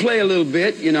 I play a little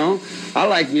bit, you know. I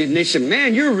like music." And they said,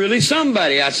 "Man, you're really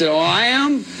somebody." I said, "Oh, I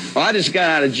am? Well, I just got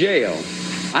out of jail.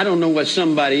 I don't know what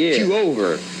somebody is." "You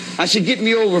over?" I said, "Get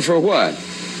me over for what?"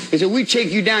 They said, "We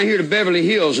take you down here to Beverly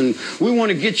Hills, and we want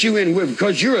to get you in with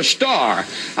because you're a star."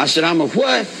 I said, "I'm a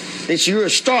what?" They said, "You're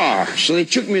a star." So they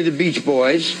took me to the Beach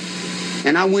Boys,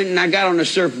 and I went and I got on the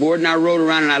surfboard, and I rode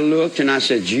around, and I looked, and I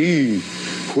said, "Gee,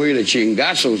 Huela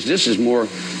Chingazos, this is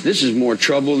more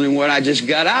trouble than what I just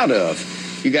got out of.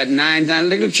 You got 9,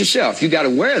 look at yourself. You got to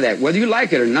wear that, whether you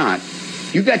like it or not.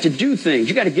 You got to do things.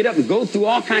 You got to get up and go through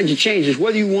all kinds of changes,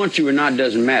 whether you want to or not,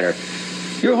 doesn't matter.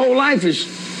 Your whole life is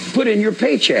put in your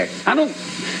paycheck.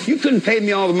 You couldn't pay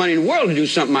me all the money in the world to do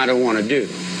something I don't want to do.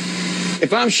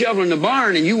 If I'm shoveling the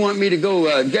barn and you want me to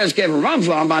go Des Kevin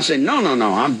Rumflom, I say, no,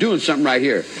 I'm doing something right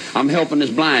here. I'm helping this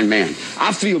blind man.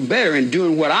 I feel better in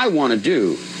doing what I want to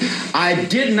do. I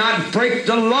did not break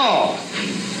the law.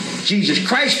 Jesus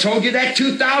Christ told you that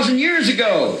 2,000 years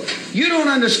ago. You don't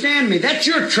understand me. That's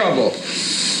your trouble.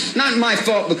 Not my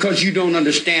fault because you don't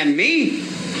understand me.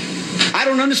 I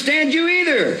don't understand you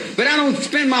either. But I don't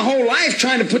spend my whole life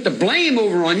trying to put the blame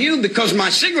over on you because my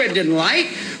cigarette didn't light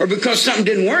or because something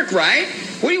didn't work right.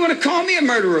 What do you want to call me a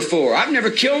murderer for? I've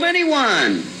never killed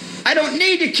anyone. I don't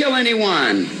need to kill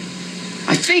anyone.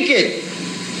 I think it.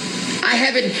 I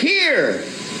have it here.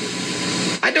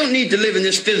 I don't need to live in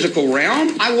this physical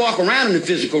realm. I walk around in the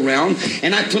physical realm,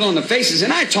 and I put on the faces,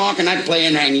 and I talk, and I play,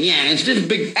 and it's just a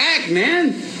big act,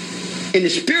 man. In the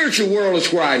spiritual world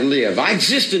is where I live. I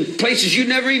exist in places you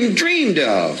never even dreamed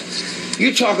of.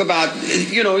 You talk about,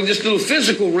 this little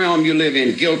physical realm you live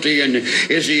in, guilty, and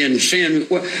is he in sin?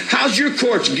 Well, how's your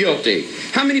courts guilty?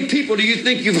 How many people do you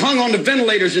think you've hung on the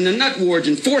ventilators in the nut wards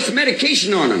and forced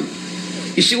medication on them?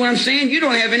 You see what I'm saying? You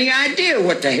don't have any idea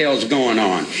what the hell's going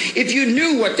on. If you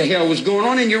knew what the hell was going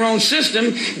on in your own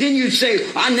system, then you'd say,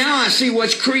 now I see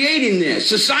what's creating this.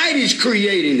 Society's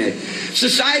creating it.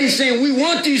 Society's saying, we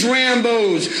want these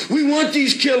Rambos. We want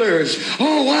these killers.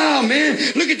 Oh, wow, man.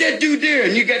 Look at that dude there.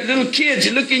 And you got little kids.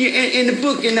 You look in the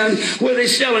book and where they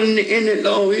selling in it.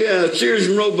 Oh, yeah, Sears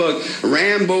and Roebuck.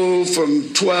 Rambo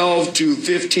from 12 to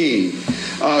 15.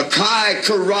 Kai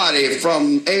Karate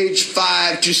from age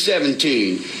 5 to 17.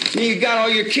 Then you got all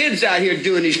your kids out here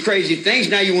doing these crazy things.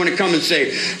 Now you want to come and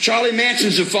say, Charlie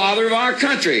Manson's the father of our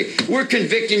country. We're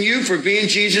convicting you for being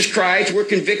Jesus Christ. We're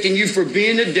convicting you for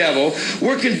being the devil.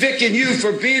 We're convicting you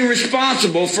for being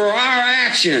responsible for our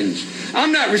actions.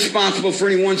 I'm not responsible for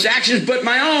anyone's actions but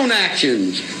my own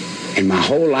actions. In my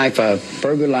whole life, I've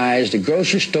burglarized a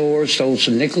grocery store, stole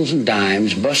some nickels and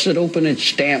dimes, busted open a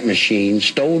stamp machine,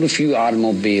 stole a few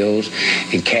automobiles,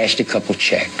 and cashed a couple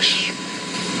checks.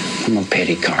 I'm a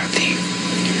petty car thief.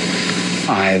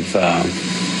 I've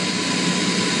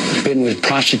been with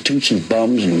prostitutes and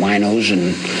bums and winos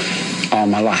and all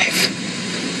my life.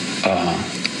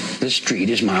 The street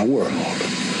is my world.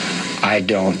 I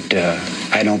don't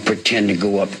pretend to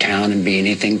go uptown and be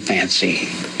anything fancy.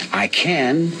 I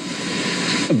can,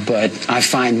 but I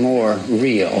find more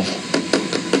real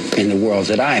in the world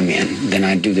that I'm in than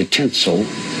I do the tinsel.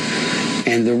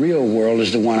 And the real world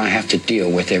is the one I have to deal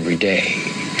with every day,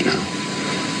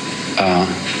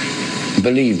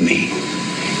 Believe me,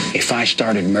 if I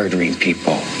started murdering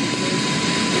people,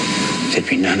 there'd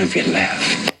be none of you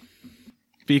left.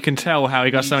 But you can tell how he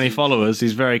got so many followers.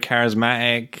 He's very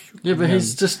charismatic. Yeah, but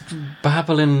he's just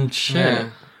babbling shit.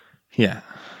 Yeah.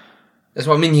 That's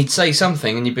what I mean. He'd say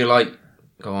something and you'd be like,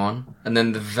 go on. And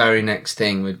then the very next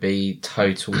thing would be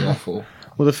total waffle.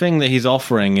 Well, the thing that he's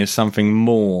offering is something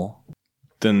more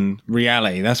than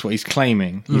reality. That's what he's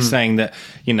claiming. He's saying that,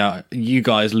 you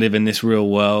guys live in this real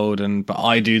world, but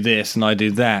I do this and I do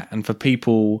that. And for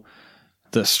people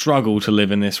that struggle to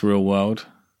live in this real world,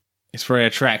 it's very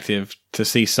attractive to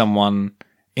see someone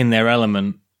in their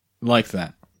element like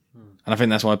that. And I think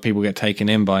that's why people get taken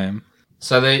in by him.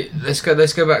 So let's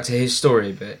go back to his story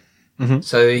a bit. Mm-hmm.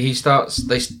 So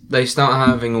they start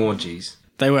having orgies.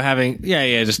 They were having,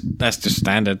 that's just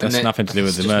standard. That's nothing to do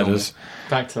with the murders. Normal.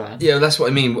 Back to that. Yeah, that's what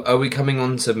I mean. Are we coming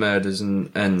on to murders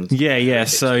and Yeah.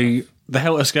 So the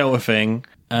Helter Skelter thing,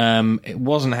 it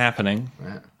wasn't happening.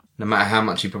 Right. No matter how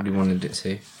much he probably wanted it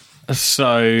to.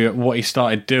 So what he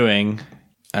started doing,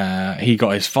 he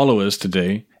got his followers to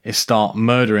do, is start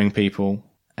murdering people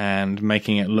and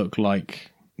making it look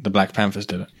like the Black Panthers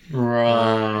did it.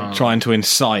 Right. Trying to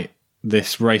incite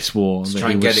this race war that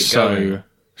he was so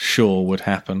sure would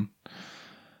happen.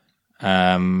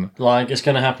 Like, it's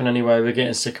going to happen anyway. We're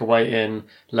getting sick of waiting.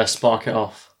 Let's spark it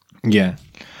off. Yeah.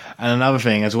 And another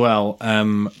thing as well,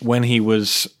 when he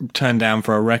was turned down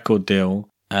for a record deal,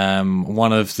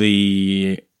 one of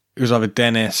it was either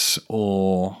Dennis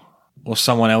or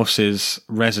someone else's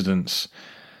residence,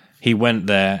 he went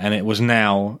there, and it was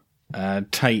now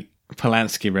Tate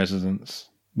Polanski residence,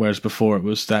 whereas before it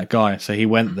was that guy. So he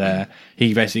went there.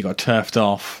 He basically got turfed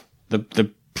off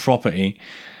the property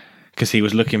because he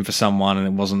was looking for someone, and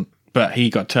it wasn't. But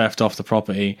he got turfed off the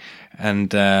property,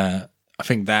 and I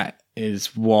think that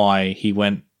is why he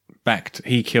went back.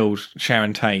 He killed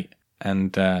Sharon Tate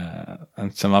and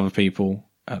some other people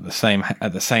at the same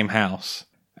house.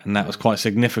 And that was quite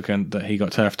significant that he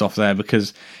got turfed off there,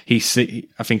 because I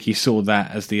think he saw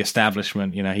that as the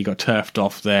establishment. You know, he got turfed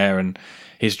off there, and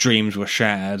his dreams were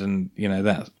shattered, and you know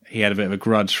that he had a bit of a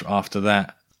grudge after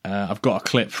that. I've got a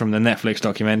clip from the Netflix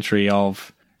documentary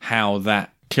of how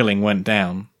that killing went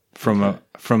down from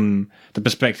the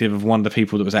perspective of one of the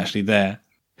people that was actually there,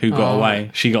 who got away.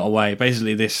 She got away.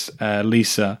 Basically, this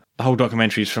Lisa, the whole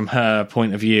documentary is from her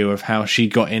point of view of how she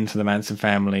got into the Manson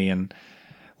family and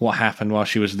what happened while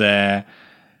she was there.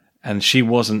 And she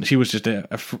was just a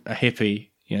hippie.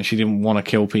 You know, she didn't want to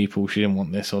kill people. She didn't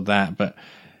want this or that. But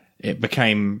it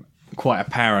became quite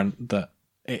apparent that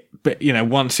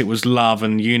once it was love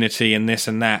and unity and this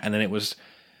and that, and then it was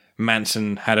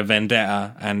Manson had a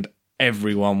vendetta, and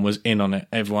everyone was in on it.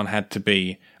 Everyone had to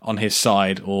be on his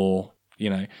side, or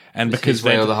and because his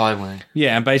way or the highway.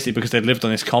 Yeah, and basically because they'd lived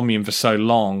on this commune for so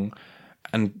long,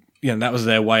 and that was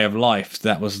their way of life.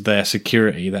 That was their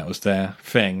security. That was their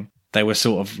thing. They were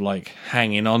sort of like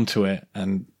hanging on to it,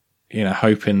 and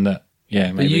hoping that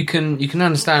maybe. But you can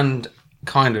understand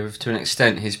kind of to an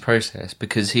extent his process,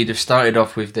 because he'd have started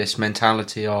off with this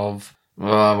mentality of,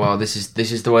 well, this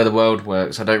is the way the world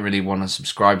works. I don't really want to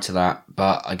subscribe to that,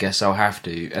 but I guess I'll have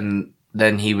to. And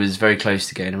then he was very close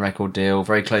to getting a record deal,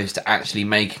 very close to actually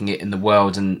making it in the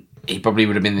world, and he probably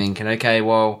would have been thinking, okay,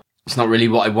 well, it's not really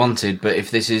what I wanted, but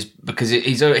if this is, because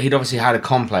he'd obviously had a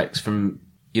complex from,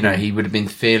 he would have been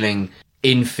feeling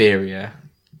inferior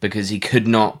because he could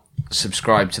not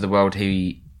subscribe to the world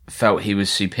he felt he was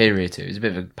superior to. It was a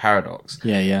bit of a paradox.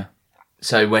 Yeah.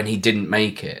 So when he didn't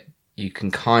make it, you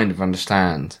can kind of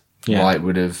understand why it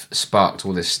would have sparked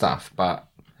all this stuff, but.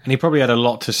 And he probably had a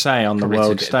lot to say on the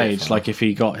world stage. Like if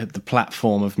he got the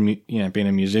platform of being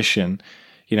a musician,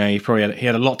 he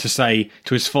had a lot to say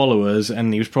to his followers,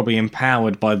 and he was probably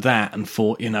empowered by that, and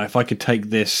thought, if I could take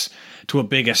this to a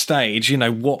bigger stage,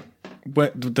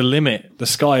 where the limit, the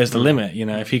sky is the limit.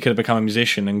 If he could have become a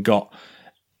musician and got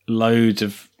loads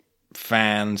of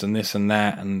fans and this and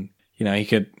that, and he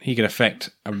could affect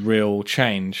a real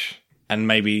change. And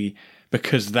maybe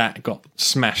because that got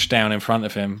smashed down in front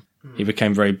of him, he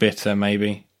became very bitter,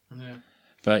 maybe. Yeah.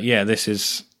 But yeah, this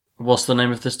is... What's the name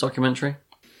of this documentary?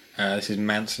 This is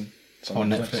Manson. It's on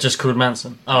Netflix. Just called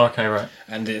Manson. Oh, okay, right.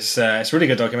 And it's a really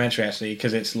good documentary, actually,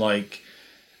 because it's like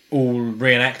all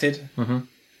reenacted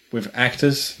with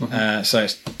actors. So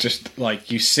it's just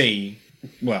like you see,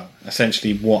 well,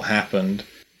 essentially what happened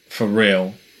for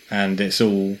real. And it's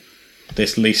all...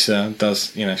 This Lisa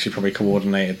does, she probably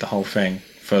coordinated the whole thing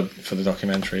for the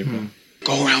documentary.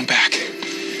 Go around back.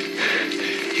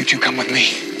 You two come with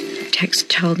me. Tex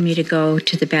told me to go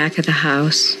to the back of the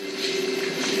house.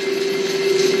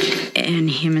 And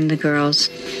him and the girls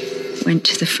went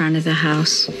to the front of the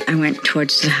house. I went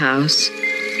towards the house.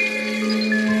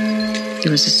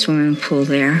 There was a swimming pool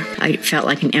there. I felt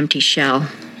like an empty shell.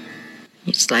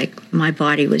 It's like my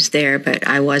body was there, but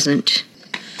I wasn't.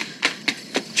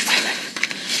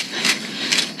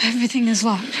 Everything is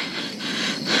locked.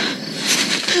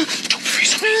 Don't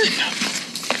freeze them.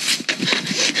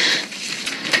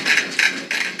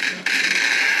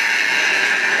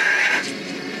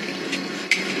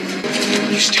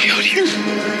 You stay out here.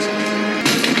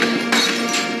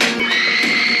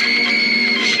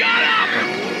 Shut up!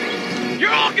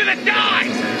 You're all gonna die!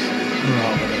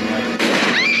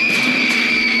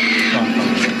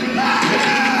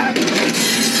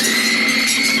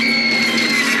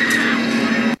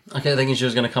 Okay, thinking she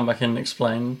was going to come back in and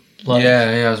explain.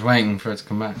 Yeah, I was waiting for her to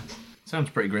come back. Sounds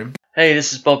pretty grim. Hey,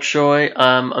 this is Bob Shoy.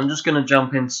 I'm just going to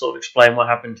jump in to sort of explain what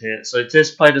happened here. So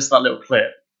Tis played us that little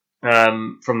clip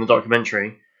from the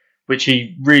documentary, which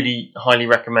he really highly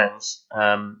recommends.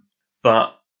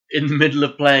 But in the middle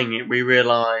of playing it, we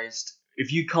realised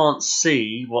if you can't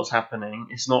see what's happening,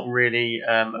 it's not really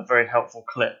a very helpful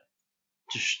clip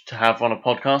to have on a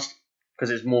podcast, because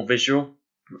it's more visual.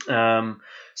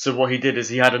 So what he did is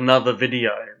he had another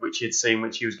video which he'd seen,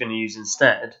 which he was going to use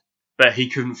instead, but he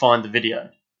couldn't find the video.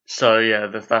 So yeah,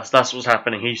 that's what's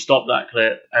happening. He stopped that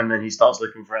clip, and then he starts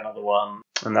looking for another one,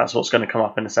 and that's what's going to come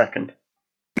up in a second.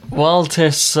 While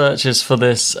Tiss searches for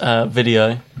this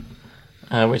video,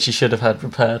 which he should have had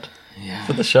prepared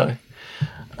for the show.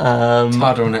 It's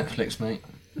harder on Netflix, mate.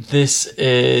 This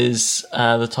is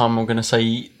the time I'm going to say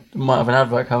you might have an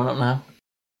advert coming up now.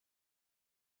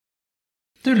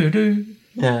 Doo-doo-doo.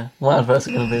 Yeah, what adverts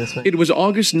are going to be this week? It was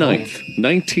August 9th,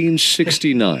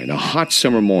 1969, a hot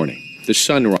summer morning. The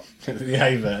sunrise the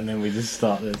Ava, and then we just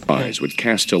start this. Would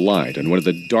cast a light on one of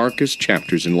the darkest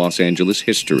chapters in Los Angeles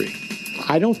history.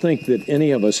 I don't think that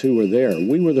any of us who were there,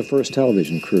 we were the first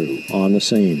television crew on the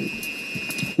scene.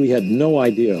 We had no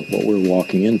idea what we were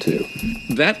walking into.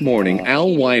 That morning,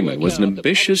 Al Wyman was an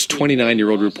ambitious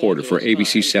 29-year-old reporter for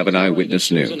ABC 7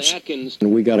 Eyewitness News.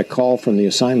 And we got a call from the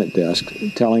assignment desk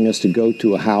telling us to go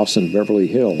to a house in Beverly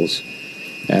Hills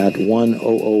at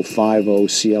 10050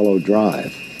 Cielo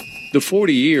Drive. The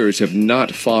 40 years have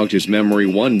not fogged his memory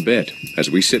one bit. As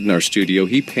we sit in our studio,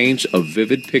 he paints a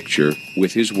vivid picture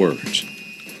with his words.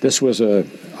 This was a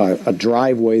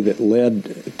driveway that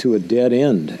led to a dead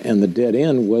end, and the dead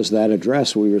end was that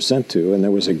address we were sent to, and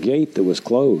there was a gate that was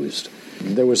closed.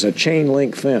 There was a chain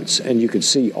link fence, and you could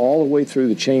see all the way through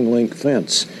the chain link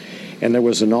fence, and there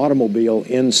was an automobile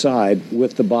inside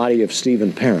with the body of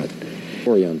Stephen Parent.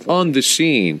 On the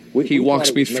scene, he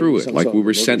walks me through it like we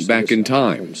were sent back in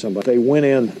time. They went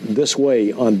in this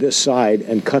way on this side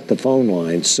and cut the phone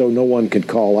lines so no one could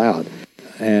call out.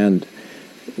 And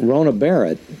Rona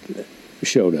Barrett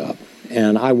showed up,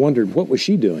 and I wondered what was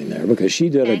she doing there, because she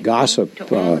did a gossip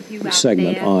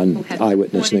segment on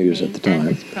Eyewitness News at the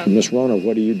time. Miss Rona,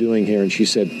 what are you doing here? And she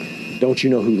said, don't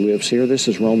you know who lives here? This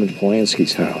is Roman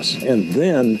Polanski's house. And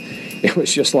then it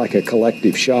was just like a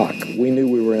collective shock. We knew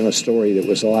we were in a story that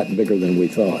was a lot bigger than we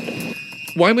thought.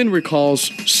 Wyman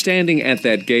recalls standing at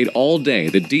that gate all day.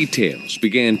 The details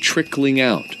began trickling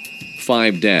out.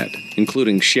 5 dead,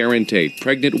 including Sharon Tate,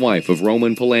 pregnant wife of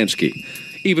Roman Polanski.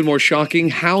 Even more shocking,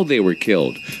 how they were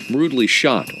killed. Brutally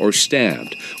shot or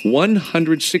stabbed.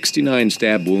 169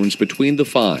 stab wounds between the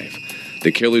 5.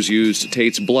 The killers used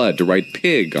Tate's blood to write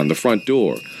 "pig" on the front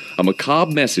door. A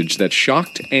macabre message that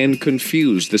shocked and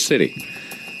confused the city.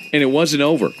 And it wasn't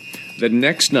over. The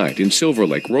next night in Silver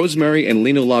Lake, Rosemary and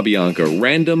Lino LaBianca,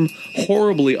 random,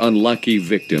 horribly unlucky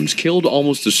victims, killed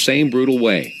almost the same brutal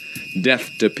way.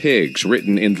 Death to pigs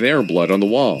written in their blood on the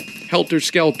wall. Helter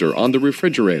Skelter on the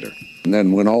refrigerator. And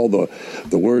then when all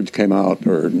the words came out,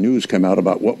 or news came out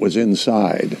about what was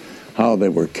inside, how they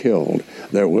were killed,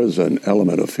 there was an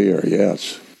element of fear,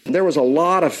 yes. There was a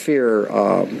lot of fear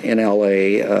in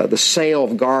L.A. The sale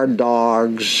of guard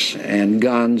dogs and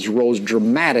guns rose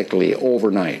dramatically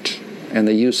overnight, and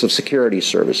the use of security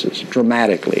services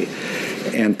dramatically.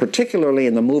 And particularly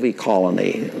in the movie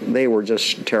colony, they were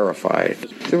just terrified.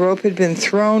 The rope had been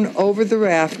thrown over the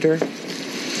rafter,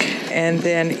 and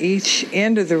then each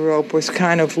end of the rope was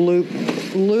kind of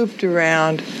looped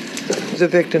around the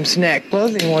victim's neck.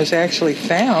 Clothing was actually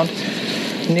found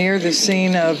near the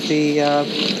scene of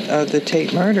the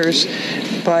Tate murders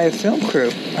by a film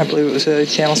crew. I believe it was a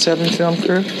Channel 7 film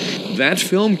crew. That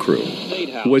film crew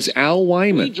was Al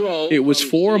Wyman. It was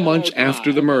 4 months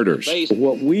after the murders.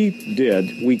 What we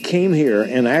did, we came here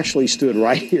and actually stood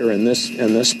right here in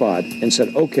this spot and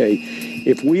said, okay,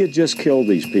 if we had just killed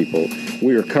these people,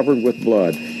 we are covered with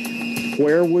blood,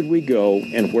 where would we go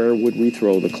and where would we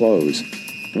throw the clothes?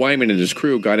 Wyman and his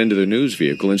crew got into their news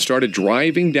vehicle and started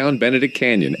driving down Benedict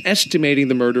Canyon, estimating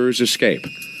the murderer's escape.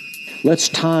 Let's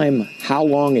time how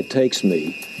long it takes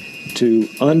me to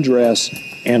undress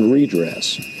and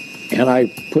redress. And I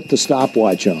put the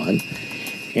stopwatch on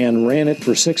and ran it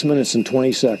for 6 minutes and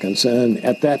 20 seconds. And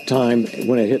at that time,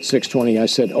 when it hit 6:20, I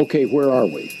said, okay, where are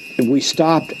we? And we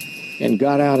stopped and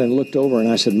got out and looked over, and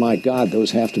I said, my God,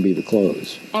 those have to be the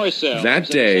clothes. That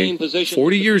day,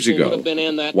 40 years ago,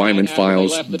 Wyman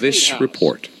files this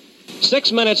report.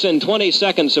 6 minutes and 20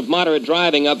 seconds of moderate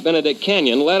driving up Benedict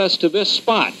Canyon led us to this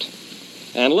spot.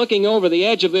 And looking over the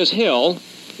edge of this hill,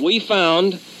 we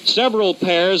found several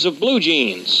pairs of blue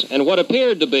jeans and what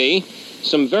appeared to be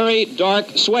some very dark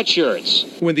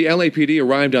sweatshirts. When the LAPD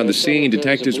arrived on the scene,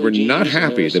 detectives were not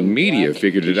happy. The media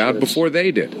figured it out before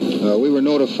they did. We were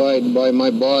notified by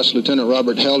my boss, Lieutenant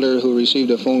Robert Helder, who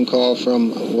received a phone call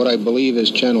from what I believe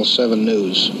is Channel 7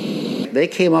 News. They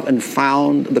came up and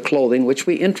found the clothing, which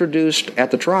we introduced at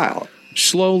the trial.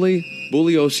 Slowly,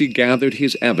 Bugliosi gathered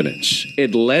his evidence.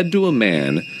 It led to a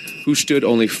man who stood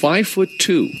only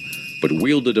 5'2", but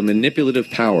wielded a manipulative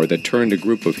power that turned a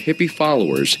group of hippie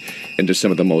followers into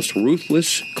some of the most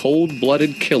ruthless,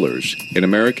 cold-blooded killers in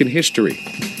American history.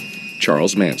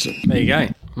 Charles Manson. There you go.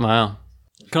 Wow.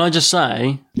 Can I just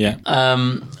say? Yeah.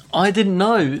 I didn't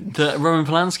know that Roman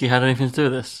Polanski had anything to do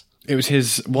with this. It was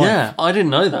his wife. Yeah, I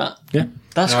didn't know that. Yeah.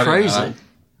 That's crazy.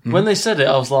 When they said it,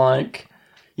 I was like,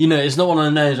 it's not one of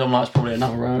the names. I'm like, it's probably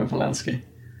another Roman Polanski.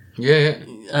 Yeah.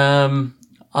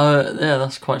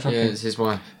 That's quite shocking. Yeah, it's his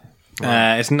wife.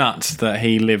 It's nuts that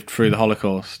he lived through the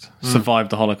Holocaust, survived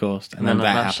the Holocaust, and then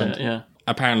that happened. Shit, yeah.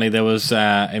 Apparently, there was,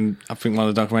 I think one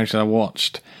of the documentaries I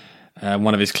watched,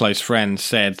 one of his close friends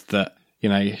said that,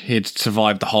 he'd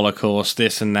survived the Holocaust,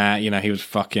 this and that. He was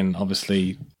fucking,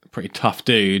 obviously, a pretty tough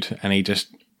dude, and he just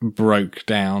broke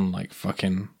down like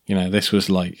fucking, this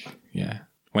was like,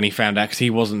 when he found out, because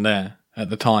he wasn't there at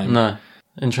the time. No.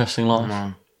 Interesting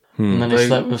life. And then he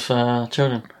slept with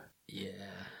children.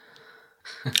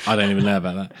 I don't even know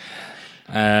about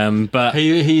that. But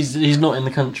he's not in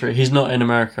the country. He's not in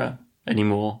America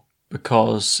anymore,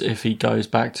 because if he goes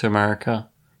back to America,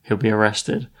 he'll be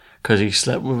arrested because he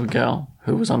slept with a girl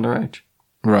who was underage.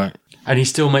 Right. And he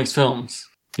still makes films.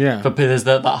 Yeah. But there's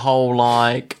that whole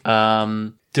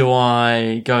do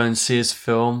I go and see his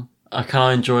film? Can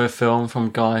I enjoy a film from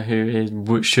a guy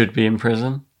who should be in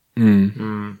prison?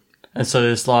 And so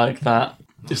it's like that.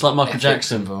 It's like Michael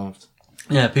Jackson involved.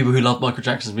 Yeah, people who love Michael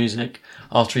Jackson's music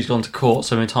after he's gone to court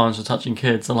so many times for touching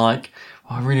kids are like,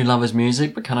 I really love his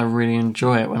music, but can I really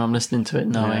enjoy it when I'm listening to it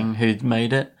knowing who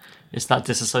made it? It's that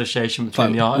dissociation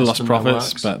between the artist Lost and Prophets, their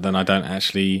works. but then I don't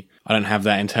have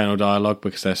that internal dialogue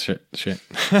because they're shit.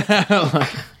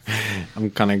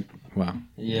 I'm kind of,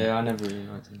 Yeah, I never really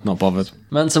liked it. not bothered.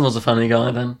 Manson was a funny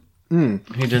guy then.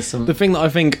 He did some... The thing that I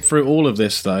think through all of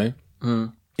this, though,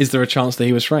 is there a chance that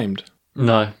he was framed?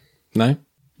 No. No?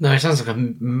 No, he sounds like a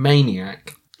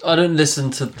maniac. I don't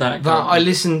listen to that guy. I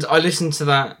listened to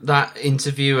that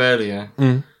interview earlier.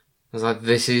 I was like,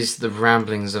 this is the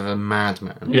ramblings of a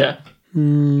madman. Yeah.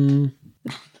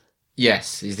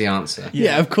 Yes, is the answer.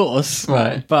 Yeah, of course.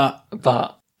 Right. But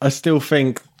But I still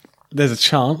think there's a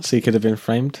chance he could have been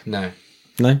framed. No.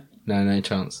 No? No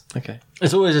chance. Okay.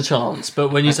 it's always a chance, but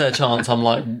when you say a chance, I'm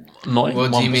like, not even 1%.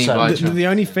 What do you mean by The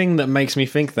only thing that makes me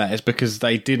think that is because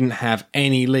they didn't have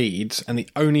any leads, and the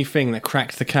only thing that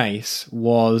cracked the case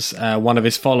was one of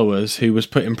his followers who was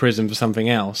put in prison for something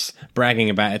else, bragging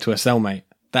about it to a cellmate.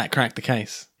 That cracked the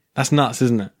case. That's nuts,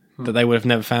 isn't it? That they would have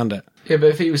never found it. Yeah, but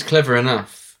if he was clever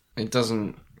enough, it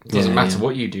doesn't matter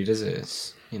what you do, does it?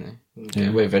 It's, you get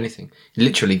away with anything. You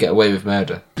literally get away with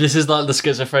murder. This is like the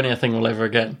schizophrenia thing all over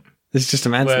again. This is just a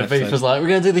Manson Where Beef was like, we're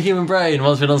going to do the human brain.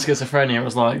 Once we're done schizophrenia, it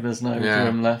was like, there's no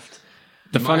room left.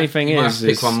 The funny thing is...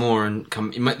 pick one more and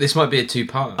come... This might be a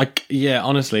two-part.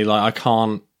 Honestly, I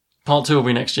can't... Part 2 will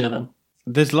be next year then.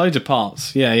 There's loads of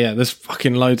parts. Yeah, there's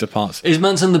fucking loads of parts. Is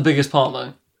Manson the biggest part,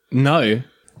 though? No.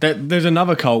 There's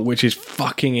another cult which is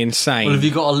fucking insane. Well, have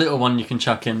you got a little one you can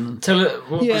chuck in?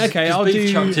 I'll Beef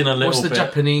do... chucked in a little What's the bit.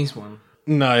 Japanese one?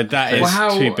 No, that is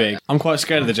too big. I'm quite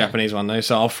scared of the Japanese one, though,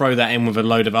 so I'll throw that in with a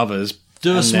load of others.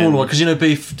 Do a small one, because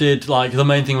Beef did, the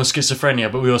main thing was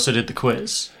schizophrenia, but we also did the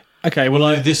quiz. Okay,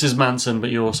 well, this is Manson,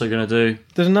 but you're also going to do...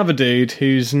 There's another dude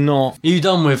who's not... Are you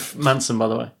done with Manson, by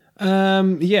the way?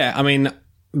 Yeah, I mean,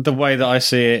 the way that I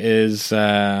see it is,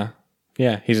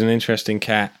 he's an interesting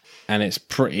cat, and it's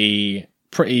pretty,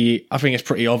 I think it's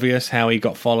pretty obvious how he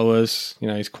got followers.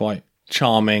 He's quite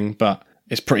charming, but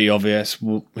it's pretty obvious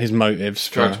his motives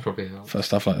for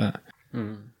stuff like that.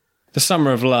 The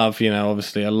Summer of Love,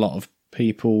 obviously a lot of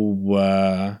people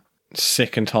were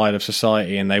sick and tired of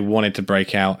society and they wanted to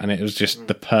break out, and it was just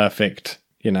the perfect,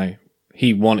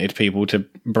 he wanted people to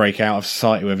break out of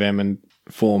society with him and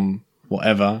form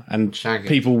whatever, and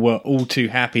people were all too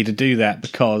happy to do that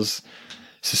because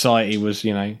society was,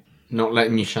 not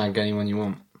letting you shag anyone you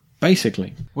want.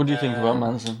 Basically. What do you think about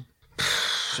Manson?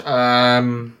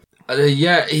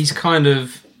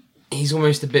 He's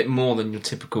almost a bit more than your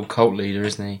typical cult leader,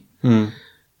 isn't he?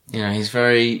 He's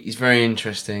very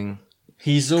interesting.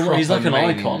 He's like an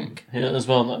icon here as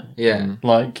well, though. Yeah.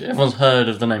 Like, everyone's heard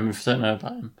of the name if they don't know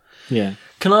about him. Yeah.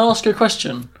 Can I ask you a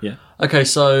question? Yeah. Okay,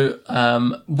 so,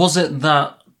 was it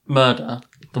that murder,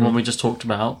 the one we just talked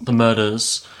about, the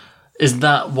murders, is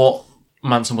that what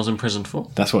Manson was in prison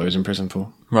for? That's what he was in prison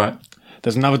for. Right.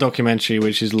 There's another documentary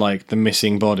which is like The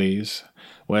Missing Bodies,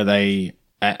 where they...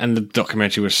 And the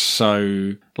documentary was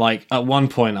so... at one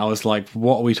point I was like,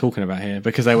 what are we talking about here?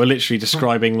 Because they were literally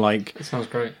describing, That sounds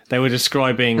great. They were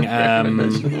describing...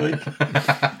 they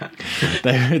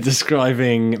were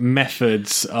describing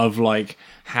methods of,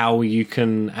 how you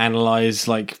can analyse,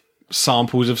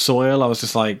 samples of soil. I was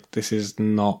just like, this is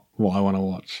not what I want to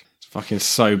watch. It's fucking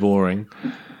so boring.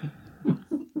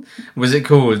 Was it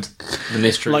called The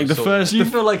mystery. Like the first, Do you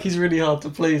feel like he's really hard to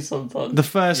please sometimes? the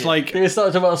first like He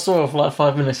started talking about soil for like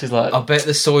 5 minutes. He's like, I bet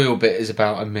the soil bit is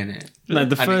about a minute. no,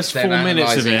 the And first it's 4 them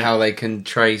minutes of analysing it. how they can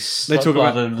trace. They talk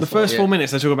rather about than the first yeah. 4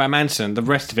 minutes. They talk about Manson. The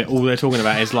rest of it, all they're talking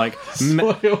about is like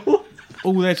soil.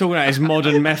 all they're talking about is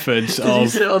modern methods Did you of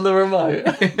sit on the remote?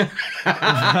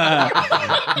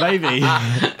 maybe.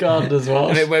 Gardener's World.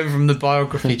 And it went from the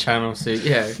biography channel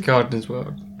to Gardener's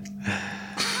World.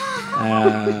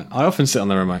 I often sit on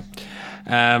the remote.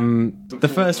 The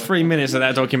first 3 minutes of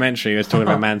that documentary was talking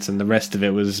about Manson. The rest of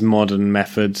it was modern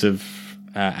methods of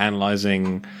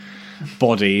analysing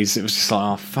bodies. It was just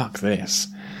like, oh, fuck this.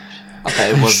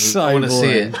 Okay, it wasn't. So I want to see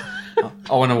boring. it.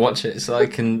 I want to watch it so I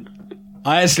can.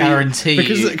 I actually guarantee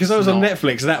because I was on not.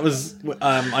 Netflix. That was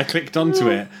I clicked onto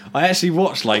it. I actually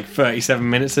watched like 37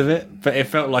 minutes of it, but it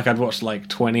felt like I'd watched like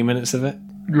 20 minutes of it.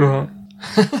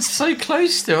 That's so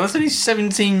close still. That's only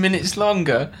 17 minutes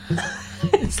longer.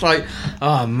 It's like,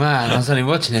 oh man, I was only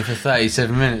watching it for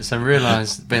 37 minutes. I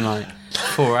realised it's been like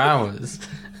 4 hours.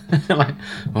 Like,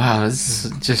 wow, this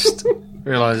is just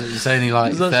realised it's only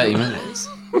like 30 minutes.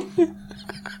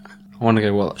 I want to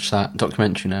go watch that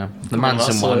documentary now. The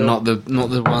Manson one, not the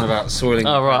one about soiling.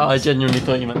 Oh right, I genuinely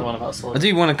thought you meant the one about soil. I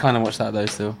do want to kind of watch that though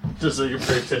still. Just so you can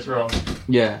prove this wrong.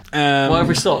 Yeah. Why have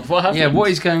we stopped? What happened? Yeah, what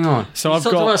is going on? So I've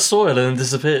Talked got about soil and then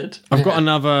disappeared. I've got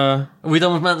another. Are we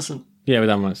done with Manson? Yeah, we're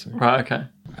done with it. Right, okay.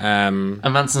 And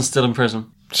Manson's still in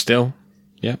prison. Still,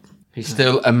 yep. He's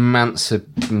still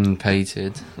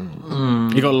emancipated.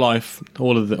 You got life.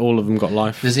 All of them got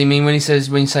life. Does he mean when you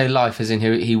say life, as in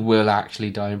he will actually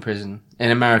die in prison?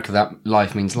 In America, that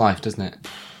life means life, doesn't it?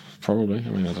 Probably. I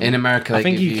mean, I don't In know. America, I they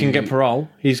think give you can get parole.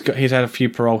 He's had a few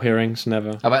parole hearings.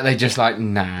 Never. I bet they just like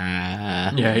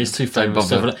nah. Yeah, he's too Don't famous.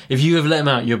 bother. If you have let him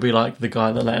out, you'll be like the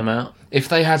guy that let him out. If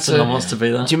they had Someone to, wants to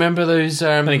be there. do you remember those?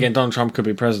 Then again, Donald Trump could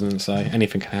be president, so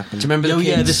anything can happen. Do you remember? The Oh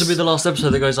yeah, kids? this will be the last episode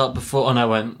that goes up before. Oh no,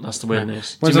 wait, that's the weird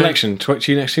news. When's Do the you election?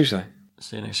 See you next Tuesday.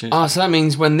 See you next Tuesday. Oh, so that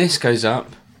means when this goes up.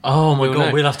 Oh my We'll god,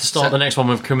 know. we'll have to start So- the next one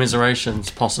with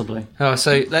commiserations, possibly. Oh,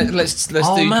 so let's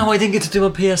Oh do. man, I didn't get to do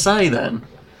a PSA then.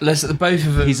 Let's both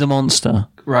of them. He's a monster.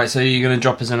 Right, so you're going to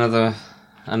drop us another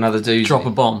doozy. Drop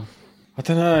a bomb. I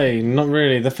don't know. Not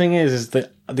really. The thing is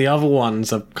that the other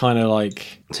ones are kind of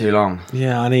like Too long.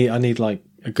 Yeah, I need like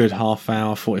a good half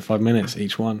hour, 45 minutes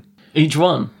each one. Each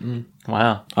one?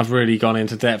 Wow. I've really gone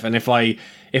into depth, and if I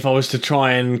was to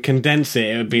try and condense it,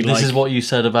 it would be This like is what you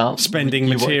said about spending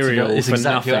you wanted to material go- It's for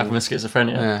exactly nothing. what happened with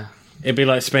schizophrenia. Yeah. It'd be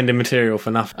like spending material for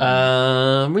nothing.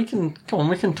 We can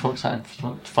talk something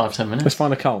for 5-10 minutes. Let's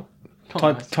find a cult.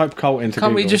 Type cult into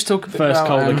Can't we Google. just talk a bit First about,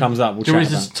 cult that comes up? We'll do you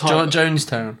chat want about. to just type,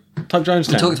 Jonestown. Type we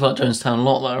Jonestown. talked about Jonestown a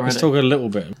lot though already. Let's talk a little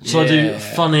bit. So I do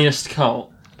funniest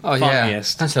cult. Oh yeah,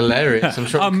 Funniest. that's hilarious. I'm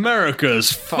sure.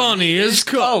 America's funniest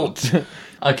cult.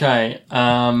 Okay,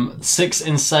 6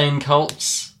 insane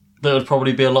cults that would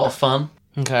probably be a lot of fun.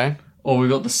 Okay. Or we've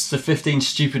got the 15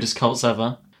 stupidest cults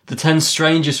ever. The 10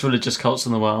 strangest religious cults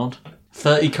in the world.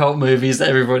 30 cult movies that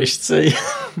everybody should see.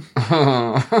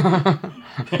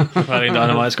 Bloody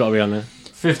Dynamite's got to be on there.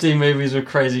 15 movies with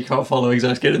crazy cult followings.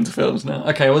 Let's get into films now.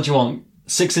 Okay, what do you want?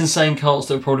 6 insane cults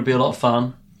that would probably be a lot of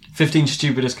fun. 15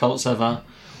 stupidest cults ever.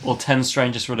 Or 10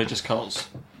 strangest religious cults.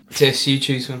 Tis, you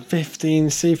choose one.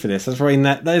 15C for this. That's probably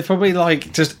they're probably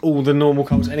like just all the normal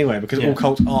cults anyway, because Yeah. all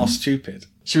cults are stupid.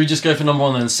 Should we just go for number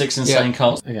 1 then? 6 insane Yeah.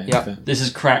 cults. Okay. Yeah. fair. This is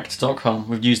cracked.com.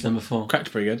 We've used them before.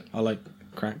 Cracked pretty good. I like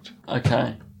Cracked.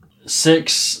 Okay.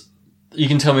 6. You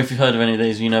can tell me if you've heard of any of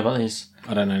these. You know about these.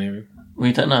 I don't know any of them.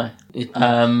 We don't know.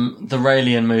 The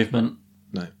Raelian movement.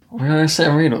 No. We're going to sit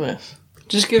and read all this.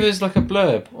 Just give us like a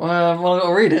blurb. Well, I've got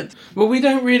to read it. Well, we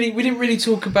didn't really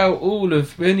talk about all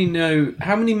of. We only know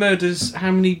how many murders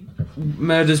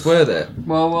were there.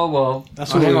 Well.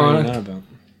 That's Oh, all we hang on. really know about.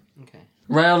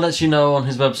 Rael lets you know on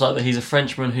his website that he's a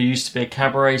Frenchman who used to be a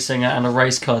cabaret singer and a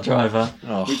race car driver.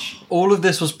 Oh. All of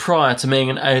this was prior to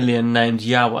meeting an alien named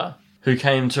Yahweh, who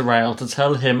came to Rael to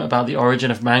tell him about the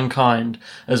origin of mankind,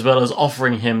 as well as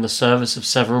offering him the service of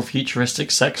several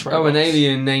futuristic sex robots. Oh, an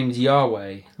alien named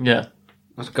Yahweh. Yeah.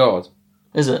 That's God.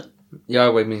 Is it?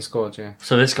 Yahweh means God, yeah.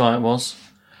 So this guy it was.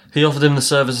 He offered him the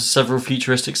service of several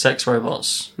futuristic sex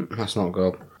robots. That's not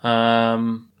God.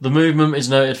 The movement is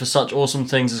noted for such awesome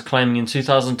things as claiming in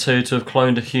 2002 to have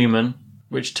cloned a human,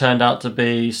 which turned out to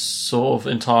be sort of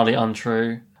entirely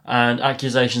untrue, and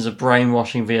accusations of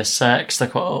brainwashing via sex. They're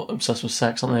quite obsessed with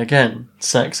sex, aren't they? Again,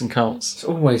 sex and cults. It's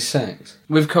always sex.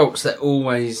 With cults, they're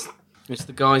always... It's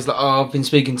the guys like, oh, I've been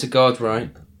speaking to God,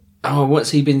 right? Oh, what's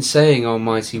he been saying,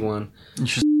 Almighty One? You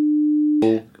should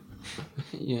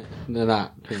Yeah, they're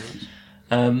that, pretty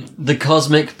much. The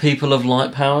Cosmic People of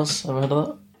Light Powers. Ever heard of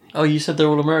that? Oh, you said they're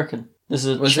all American. This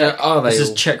is Was there- are they This is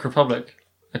all? Czech Republic.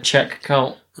 A Czech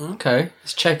cult. Okay,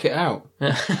 let's check it out.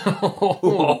 The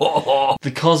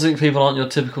cosmic people aren't your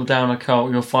typical downer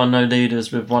cult. You'll find no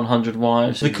leaders with 100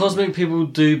 wives. The cosmic people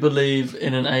do believe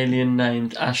in an alien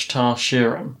named Ashtar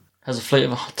Shiram. Has a fleet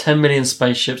of 10 million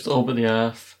spaceships that orbit the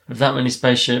Earth. With that many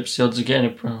spaceships, the odds of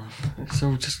getting it... It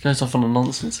all just goes off on a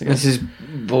nonsense again. This is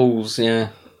balls, yeah.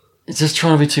 It's just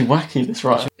trying to be too wacky, this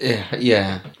right?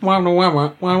 Yeah.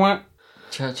 Wah.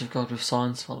 Church of God with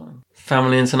signs following.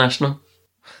 Family International.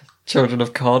 Children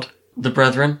of COD. The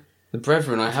Brethren. The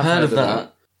Brethren, I have heard of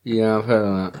that. Yeah, I've heard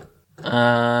of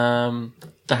that.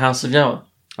 The House of Yahweh.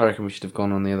 I reckon we should have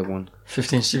gone on the other one.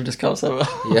 15 stupidest cults ever.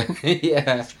 Yeah.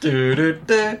 Yeah.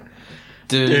 Do-do-do.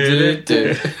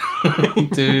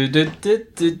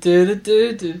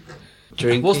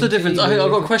 Drinking What's the difference? I think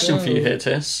I've got a question for you here,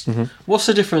 Tiss. Mm-hmm. What's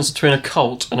the difference between a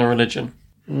cult and a religion?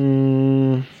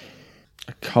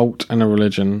 A cult and a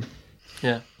religion.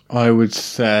 Yeah. I would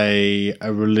say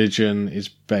a religion is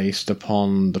based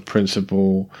upon the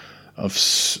principle of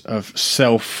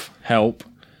self-help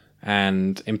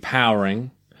and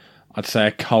empowering. I'd say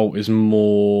a cult is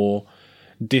more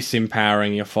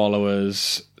disempowering your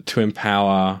followers to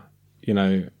empower,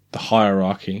 the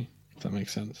hierarchy. If that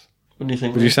makes sense. What do you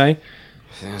think? Would you say? I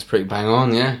think that's pretty bang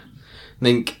on, yeah. I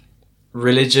think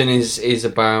religion is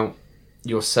about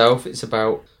yourself. It's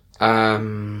about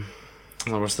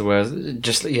what's the word?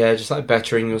 Just like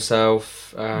bettering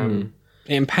yourself. It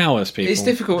empowers people. It's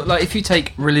difficult. Like if you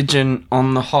take religion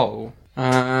on the whole,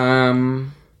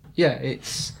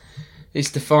 it's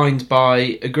defined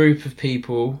by a group of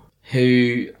people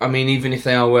who, I mean, even if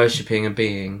they are worshipping a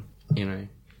being,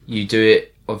 you do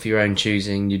it of your own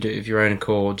choosing. You do it of your own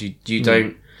accord. You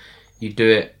do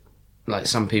it like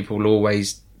some people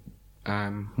always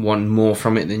want more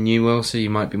from it than you will. So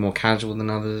you might be more casual than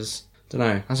others. Don't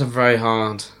know. That's a very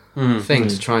hard thing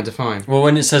to try and define. Well,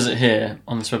 when it says it here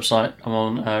on this website, I'm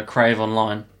on Crave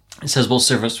Online. It says, what's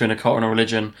the difference between a cult and a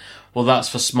religion? Well, that's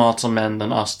for smarter men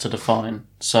than us to define.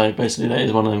 So basically, that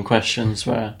is one of them questions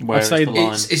where is the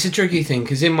line? It's a tricky thing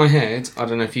because in my head, I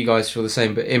don't know if you guys feel the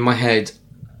same, but in my head,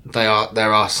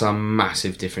 there are some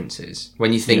massive differences.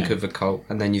 When you think of a cult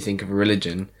and then you think of a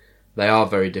religion, they are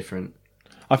very different.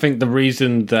 I think the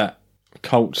reason that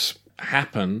cults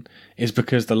happen is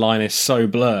because the line is so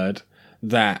blurred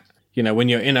that, when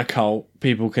you're in a cult,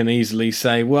 people can easily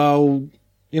say, well,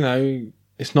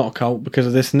 it's not a cult because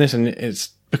of this and this, and it's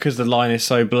because the line is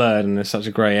so blurred and there's such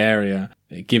a grey area,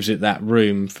 it gives it that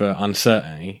room for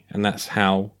uncertainty, and that's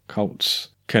how cults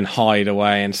can hide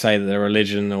away and say that they're a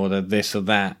religion or they're this or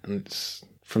that, and it's,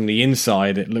 from the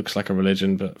inside it looks like a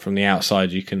religion, but from the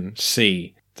outside you can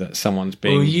see that someone's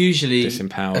being usually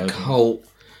disempowered. A cult,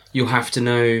 you have to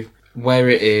know where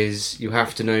it is, you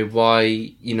have to know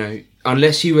why,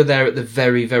 unless you were there at the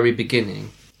very, very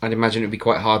beginning, I'd imagine it would be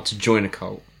quite hard to join a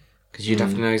cult, because you'd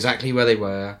have to know exactly where they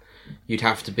were, you'd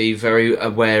have to be very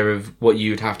aware of what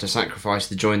you'd have to sacrifice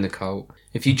to join the cult.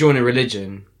 If you join a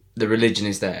religion, the religion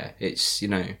is there, it's,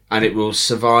 and it will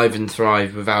survive and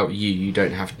thrive without you, you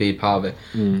don't have to be a part of it.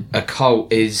 A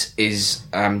cult is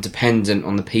dependent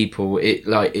on the people, it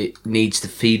needs to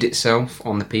feed itself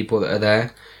on the people that are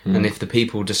there. And if the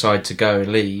people decide to go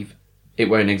and leave, it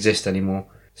won't exist anymore.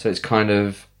 So it's kind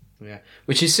of...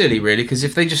 Which is silly, really, because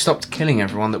if they just stopped killing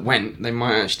everyone that went, they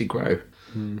might actually grow.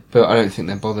 But I don't think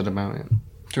they're bothered about it.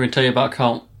 Do we tell you about a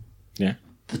cult? Yeah.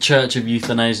 The Church of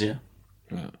Euthanasia.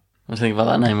 Yeah. I think about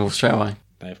that name all straight away.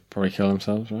 They've probably killed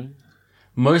themselves, right?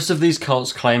 Most of these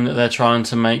cults claim that they're trying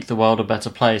to make the world a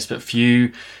better place, but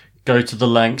few go to the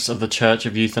lengths of the Church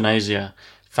of Euthanasia.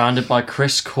 Founded by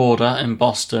Chris Corder in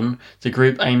Boston, the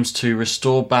group aims to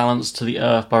restore balance to the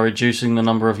earth by reducing the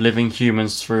number of living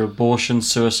humans through abortion,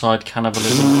 suicide,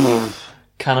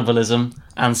 cannibalism,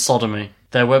 and sodomy.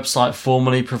 Their website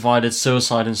formerly provided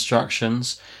suicide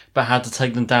instructions, but had to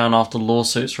take them down after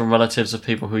lawsuits from relatives of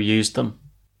people who used them.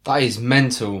 That is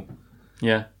mental.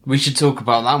 Yeah. We should talk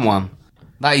about that one.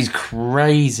 That is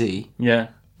crazy. Yeah.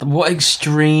 What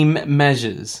extreme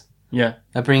measures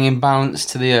are bringing balance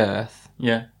to the earth.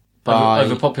 Yeah.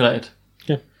 Overpopulated.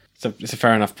 Yeah. It's a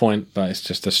fair enough point, but it's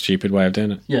just a stupid way of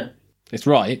doing it. Yeah. It's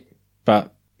right,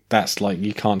 but that's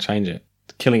you can't change it.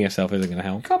 Killing yourself isn't going to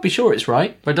help. Can't be sure it's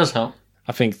right. But it does help.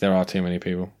 I think there are too many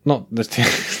people. Not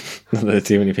there are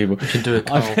too many people. We can do a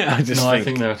cult. I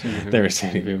think there are too many people. There is too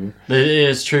many people. It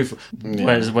is true.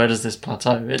 Where does this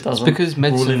plateau? It doesn't. Because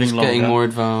medicine is getting more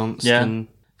advanced. Yeah. And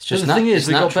it's just the thing is, it's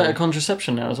we've got natural. better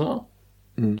contraception now as well.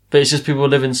 But it's just people are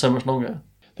living so much longer.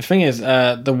 The thing is,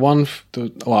 the one...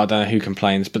 well, I don't know who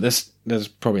complains, but there's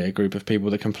probably a group of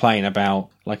people that complain about,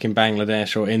 like in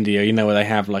Bangladesh or India, where they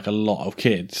have like a lot of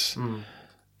kids.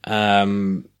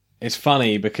 It's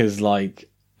funny because like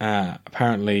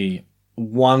apparently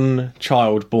one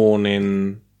child born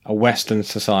in a Western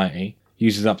society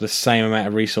uses up the same amount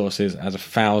of resources as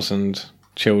 1,000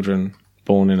 children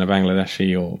born in a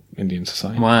Bangladeshi or Indian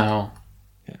society. Wow.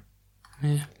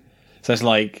 Yeah. So it's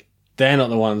like they're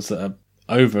not the ones that are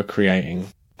over creating.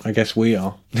 I guess we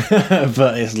are.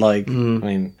 But it's like, I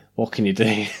mean, what can you do?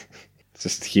 It's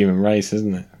just the human race,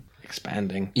 isn't it?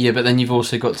 Expanding. Yeah, but then you've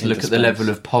also got to look at the level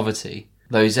of poverty.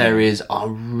 Those areas are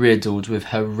riddled with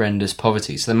horrendous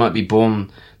poverty. So they might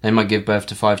give birth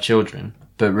to 5 children,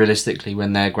 but realistically,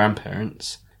 when they're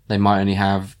grandparents, they might only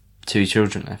have 2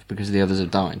 children left because the others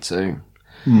have died. So,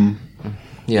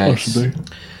 yeah.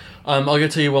 I'm going to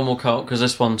tell you one more cult because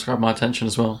this one's grabbed my attention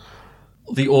as well.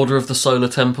 The Order of the Solar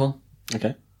Temple.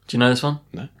 Okay. Do you know this one?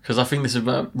 No. Because I think this is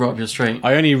right up your street.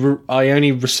 I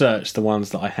only researched the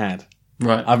ones that I had.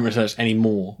 Right. I haven't researched any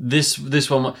more. This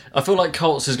one, I feel like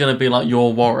cults is going to be like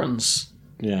your Warrens.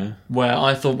 Yeah. Where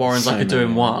I thought Warrens I could do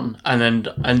in one, and then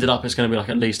ended up it's going to be like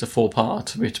at least a 4-part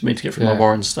for me to get through my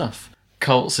Warren stuff.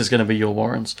 Cults is going to be your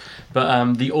Warrens.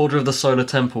 But the Order of the Solar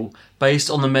Temple, based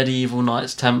on the medieval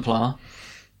Knights Templar.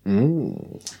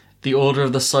 Ooh. The Order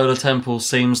of the Solar Temple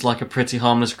seems like a pretty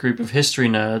harmless group of history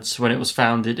nerds when it was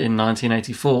founded in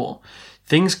 1984.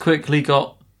 Things quickly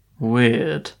got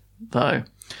weird, though,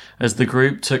 as the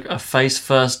group took a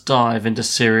face-first dive into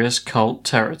serious cult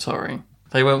territory.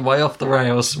 They went way off the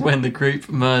rails when the group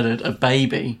murdered a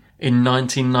baby in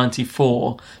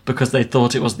 1994 because they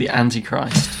thought it was the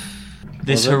Antichrist.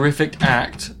 This horrific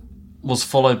act was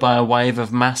followed by a wave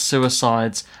of mass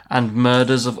suicides and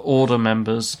murders of Order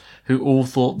members who all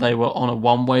thought they were on a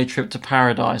one-way trip to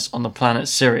paradise on the planet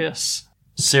Sirius.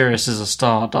 Sirius is a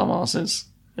star, dumbasses.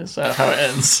 Is that how it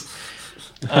ends?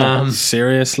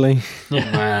 Seriously?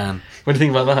 Yeah. Man. What do you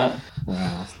think about that?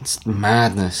 Wow, it's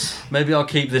madness. Maybe I'll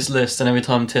keep this list, and every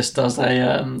time Tis does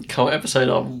a cult episode,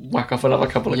 I'll whack off another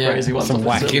couple of crazy ones. Some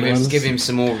wacky ones. Give him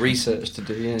some more research to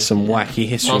do, yeah. Some wacky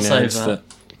history nerds that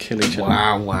kill each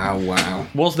other. Wow.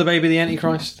 Was the baby the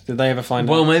Antichrist? Did they ever find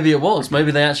out? Well, maybe it was.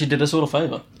 Maybe they actually did us all a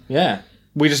favour. Yeah.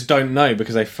 We just don't know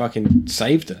because they fucking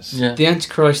saved us. Yeah. The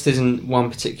Antichrist isn't one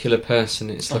particular person,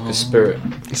 it's like a spirit.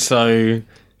 So,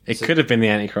 it could have been the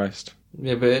Antichrist.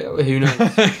 Yeah, but who knows?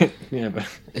 Yeah, but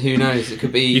who knows? It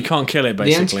could be... You can't kill it,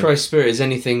 basically. The Antichrist spirit is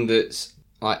anything that's,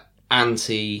 like,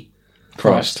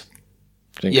 anti-Christ.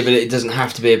 Yeah, but it doesn't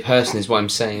have to be a person, is what I'm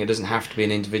saying. It doesn't have to be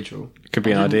an individual. It could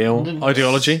be an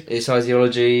ideology. It's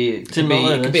ideology. It could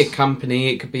be a company.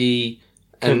 It could be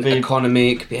an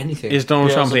economy. It could be anything. Is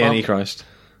Donald Trump the Antichrist?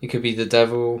 It could be the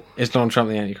devil. Is Donald Trump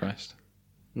the Antichrist?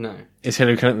 No. Is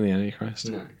Hillary Clinton the Antichrist?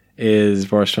 No. Is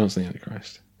Boris Johnson the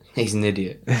Antichrist? He's an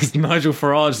idiot. Is Nigel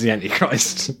Farage the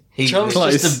Antichrist? Trump's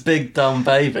just a big dumb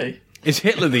baby. Is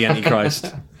Hitler the Antichrist?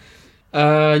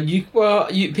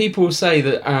 People say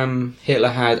that Hitler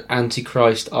had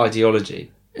Antichrist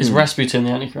ideology. Is Rasputin the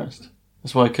Antichrist?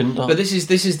 That's why I couldn't die. But this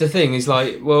is the thing. Is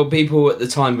like, well, people at the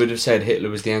time would have said Hitler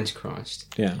was the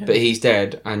Antichrist. Yeah. But he's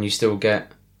dead, and you still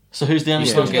get. So who's the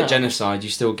Antichrist? You still get genocide. You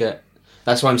still get.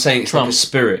 That's why I'm saying it's like a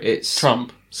spirit. It's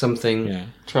Trump. Something. Yeah.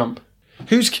 Trump.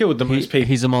 Who's killed the most people?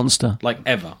 He's a monster. Like,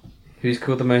 ever. Who's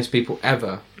killed the most people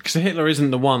ever? Because Hitler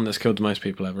isn't the one that's killed the most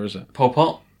people ever, is it? Pol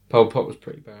Pot? Pol Pot was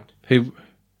pretty bad.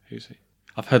 Who's he?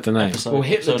 I've heard the name. Well,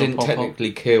 Hitler didn't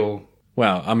technically kill...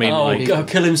 Well, I mean,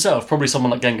 kill himself. Probably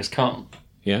someone like Genghis Khan.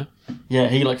 Yeah? Yeah,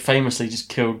 he, like, famously just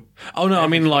killed... Oh, no, I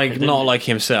mean, like, not like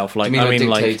himself. Like, I mean,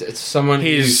 like... It's someone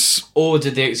who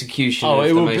ordered the execution of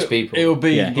the most people. It will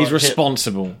be... Yeah, he's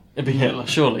responsible. It'd be Hitler,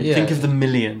 surely. Yeah. Think of the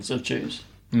millions of Jews.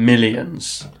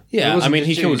 Millions. Yeah, I mean,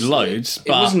 he killed loads, but...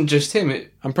 It wasn't just him.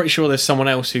 I'm pretty sure there's someone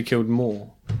else who killed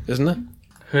more, isn't there?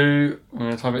 Who... I'm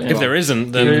going to type it in. If there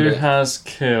isn't, then... Who has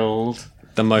killed...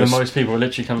 The most people. It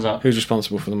literally comes up. Who's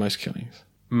responsible for the most killings?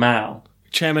 Mao.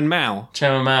 Chairman Mao?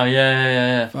 Chairman Mao,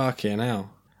 yeah. Fucking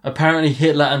hell. Apparently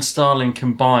Hitler and Stalin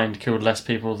combined killed less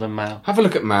people than Mao. Have a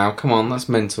look at Mao. Come on, that's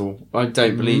mental. I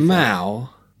don't believe Mao?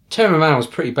 Chairman Mao was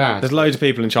pretty bad. There's loads of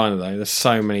people in China, though. There's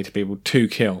so many people to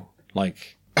kill.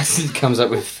 Like... It comes up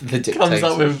with the dictator. Comes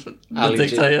up with the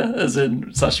dictator, as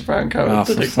in Sacha Baron Cohen. Oh,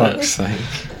 for fuck's sake.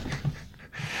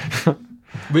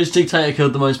 Which dictator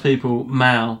killed the most people?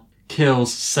 Mao.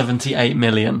 Kills 78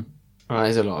 million. Right,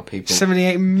 there's a lot of people.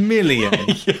 78 million?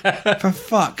 Yeah. For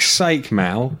fuck's sake,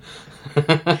 Mao.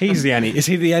 Is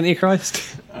he the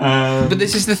Antichrist? But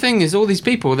this is the thing, is all these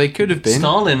people, they could have been.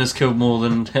 Stalin has killed more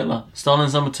than Hitler.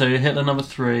 Stalin's number 2, Hitler number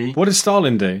 3. What did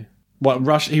Stalin do?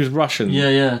 What, He was Russian.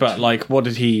 Yeah. But, like, what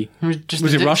did he...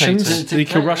 Was it Russians? Did he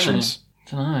kill Russians?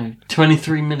 I don't know.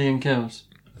 23 million kills.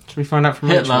 Should we find out from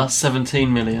Hitler, Rachel?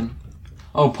 17 million.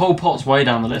 Oh, Pol Pot's way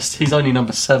down the list. He's only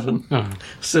number 7. Oh.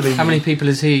 Silly. How many people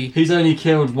is he? He's only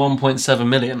killed 1.7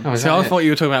 million. Oh, I thought you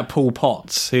were talking about Paul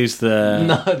Potts, who's the...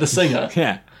 No, the singer.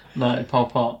 Yeah. No, Pol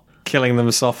Pot. Killing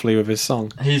them softly with his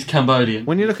song. He's Cambodian.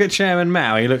 When you look at Chairman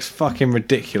Mao, he looks fucking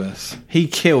ridiculous. He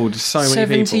killed so many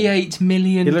people. 78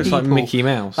 million He looks people. like Mickey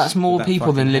Mouse. That's more with that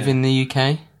people than fucking live hair. in the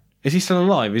UK. Is he still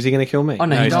alive? Is he going to kill me? Oh,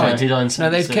 no, he he's died. dead. He died in No,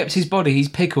 they've 76. kept his body. He's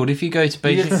pickled. If you go to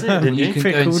Beijing, You see it, didn't you? can go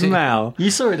and Pickled see. Mao. You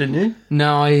saw it, didn't you?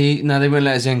 No, they wouldn't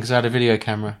let us in because I had a video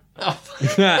camera.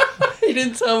 He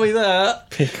didn't tell me that.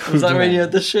 Pickled Was that when Mao. you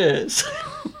had the shits?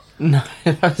 No,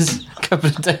 that was a couple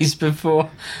of days before.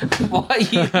 Why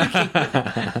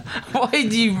are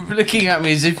you looking at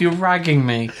me as if you're ragging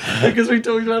me? Because we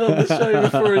talked about it on the show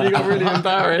before and you got really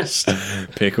embarrassed.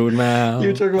 Pickled Mao. You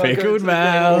were talking about Pickled going to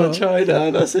Mao. China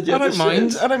and I said, I don't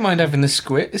mind. I don't mind having the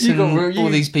squits You and got- all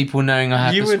these people knowing I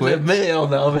had You the wouldn't squits. admit it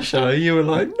on the other show. You were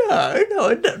like, no, I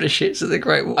don't have the shits at the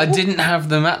Great Wall. I didn't have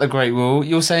them at the Great Wall.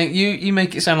 You're saying you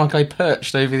make it sound like I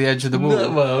perched over the edge of the wall.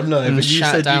 No, well, no, and but you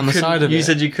shat said down you the side couldn't. of You it.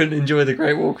 said you couldn't enjoy the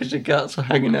Great Wall because your guts were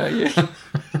hanging out. You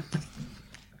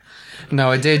No,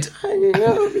 I did. hanging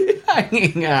out.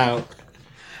 Hanging out.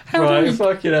 Right,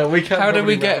 fucking hell. We can't. How did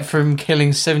probably we get wrap- from killing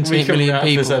We 78 can million wrap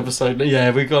this people? episode.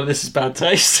 Yeah, we got this is bad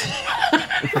taste.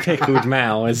 Pickled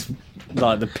Mao is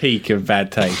like the peak of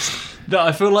bad taste. No,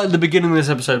 I feel like the beginning of this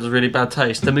episode was really bad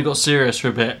taste. Then we got serious for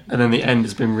a bit, and then the end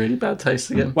has been really bad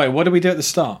taste again. Wait, what did we do at the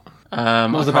start? I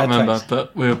was the can't bad remember, taste?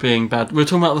 but we were being bad. We were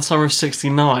talking about the summer of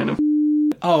 '69.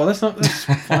 Oh, that's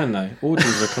fine though.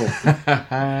 Orgies are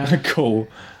cool. Cool.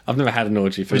 I've never had an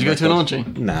orgy. For Would you go to an orgy?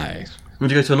 No.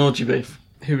 Would you go to an orgy, Beef?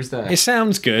 Who was there? It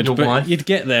sounds good, Your but wife? you'd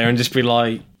get there and just be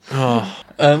like, oh.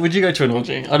 Would you go to an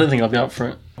orgy? I don't think I'd be up for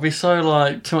it. It'd be so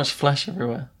like too much flesh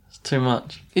everywhere. It's too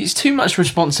much. It's too much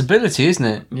responsibility, isn't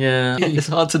it? Yeah, it's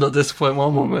hard to not disappoint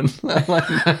one woman.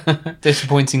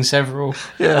 Disappointing several.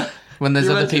 Yeah. When there's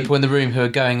You other imagine? people in the room who are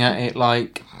going at it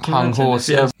like you hung imagine if horses.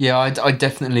 you Yeah, I'd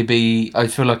definitely be. I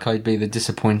feel like I'd be the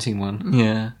disappointing one.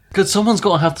 Yeah. Because someone's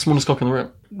got to have the smallest cock in the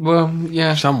room. Well,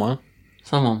 yeah. Someone.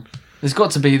 There's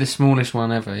got to be the smallest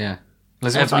one ever. Yeah.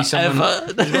 There's got to be someone.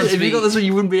 Ever. there's got to If be- you got this one,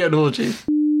 you wouldn't be at an orgy.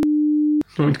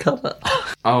 You would cut that.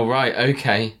 Oh right,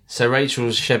 okay. So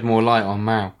Rachel's shed more light on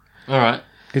Mao. All right.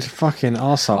 He's a fucking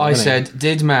arsehole. I isn't he? said,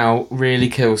 did Mao really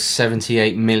kill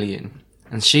 78 million?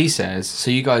 And she says, so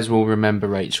you guys will remember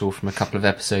Rachel from a couple of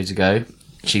episodes ago.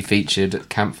 She featured at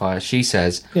Campfire. She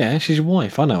says, Yeah, she's your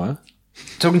wife. I know her.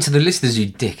 talking to the listeners, you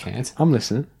dickhead. I'm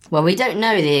listening. Well, we don't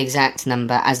know the exact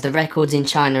number as the records in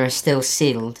China are still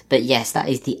sealed, but yes, that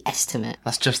is the estimate.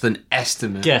 That's just an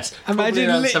estimate. Guess. Imagine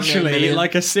around 78 literally million.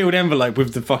 like a sealed envelope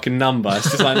with the fucking number. It's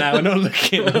just like, no, we're not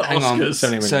looking. Hang on. Oscars.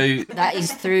 70 million. So That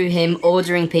is through him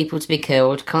ordering people to be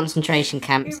killed, concentration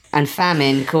camps, and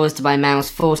famine caused by Mao's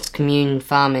forced commune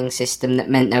farming system that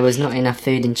meant there was not enough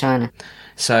food in China.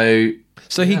 So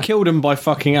he killed them by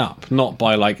fucking up, not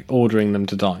by like ordering them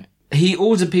to die. he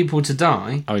ordered people to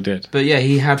die, Oh, he did. but yeah,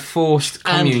 he had forced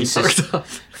And commune he fucked system, up.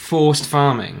 forced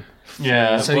farming.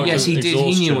 Yeah. So but yes, he did. He knew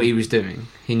exhaustion. what he was doing.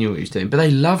 He knew what he was doing. But they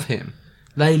love him.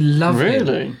 They love him.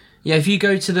 Really? Yeah. If you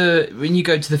go to when you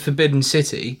go to the Forbidden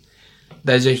City,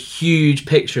 there's a huge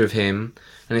picture of him,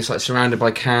 and it's like surrounded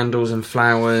by candles and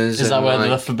flowers. Is that and, where like,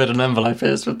 the forbidden envelope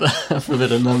is with the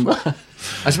forbidden number?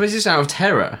 I suppose it's out of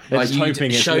terror. They're Like just you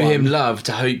hoping it's show him one. love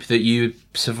to hope that you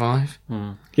survive.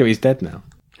 Yeah, but he's dead now.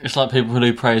 It's like people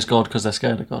who praise God because they're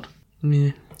scared of God.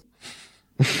 Yeah.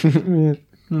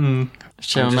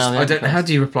 Chairman Mao, the I don't. Antichrist. How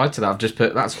do you reply to that? I've just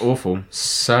put that's awful.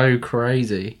 So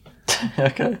crazy.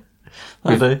 Okay.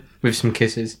 I do. With some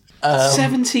kisses.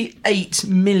 78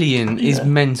 million is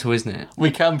mental, isn't it?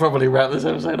 We can probably wrap this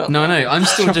episode up. No, I'm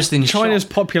still just in China's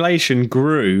shock. population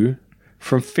grew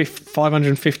from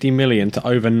 550 million to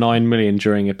over 9 million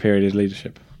during a period of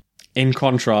leadership. In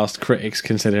contrast, critics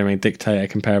consider him a dictator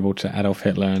comparable to Adolf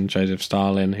Hitler and Joseph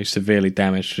Stalin, who severely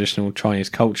damaged traditional Chinese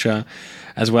culture,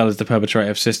 as well as the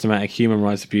perpetrator of systematic human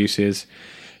rights abuses,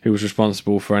 who was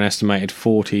responsible for an estimated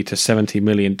 40 to 70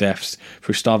 million deaths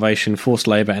through starvation, forced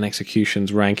labour and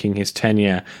executions, ranking his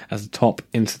tenure as the top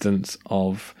incidence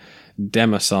of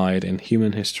democide in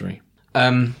human history.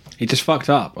 He just fucked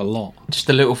up a lot. Just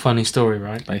a little funny story,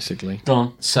 right? Basically. Go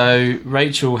on. So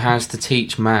Rachel has to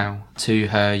teach Mal to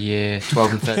her year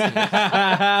 12 and 13.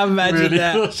 Imagine really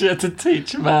that. thought she had to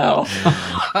teach Mal.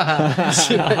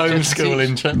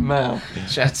 Homeschooling Mal.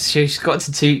 She's got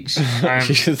to teach.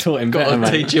 She should have taught him Got better, to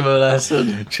mate. teach him a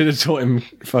lesson. Should have taught him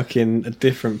fucking a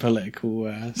different political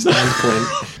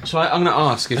standpoint. So I'm going to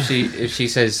ask if she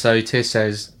says so. Tiss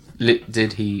says,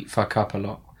 did he fuck up a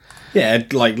lot? Yeah,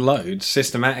 like loads.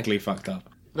 Systematically fucked up.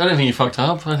 I don't think he fucked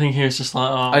up. I think he was just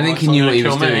like, I think he knew what he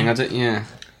was doing. Yeah.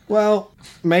 Well,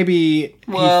 maybe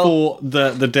he thought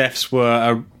that the deaths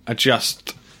were a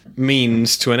just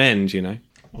means to an end, you know?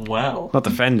 Wow. Not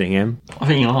defending him. I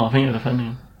think you are. I think you're defending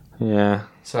him. Yeah.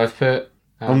 So I've put...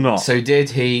 I'm not. So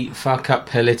did he fuck up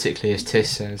politically, as Tiss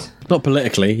says? Not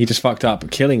politically. He just fucked up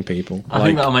killing people. I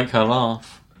think that'll make her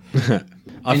laugh.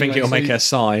 I think it'll make her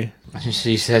sigh.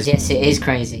 She says... Yes, it is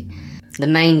crazy. The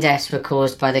main deaths were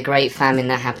caused by the Great Famine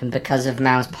that happened because of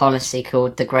Mao's policy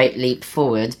called the Great Leap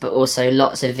Forward, but also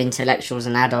lots of intellectuals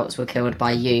and adults were killed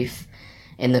by youth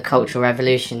in the Cultural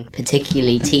Revolution,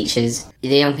 particularly teachers. The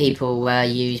young people were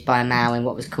used by Mao in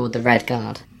what was called the Red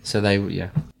Guard. So they, yeah.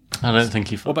 I don't think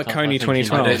he fucked What about up. Coney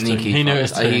 2012? I don't think he knew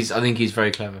it. I think he's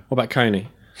very clever. What about Coney?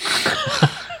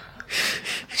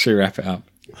 Should we wrap it up?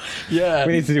 Yeah.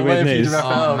 We need to do I'm weird waiting for you to news. wrap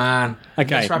it up. Man.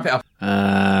 Okay. Let's wrap it up.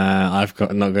 I've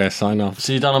got not going to sign off.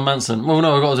 So you done on Manson? Well,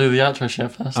 no, I've got to do the outro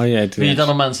shit first. Oh yeah, But you done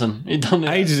on Manson? You done it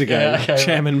ages ago. Yeah, okay,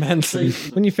 Chairman Manson.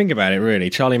 When you think about it, really,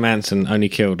 Charlie Manson only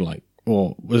killed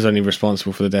or was only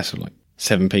responsible for the deaths of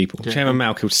 7 people. Yeah. Chairman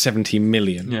Mao killed 70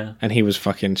 million. Yeah. And he was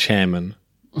fucking chairman.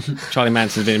 Charlie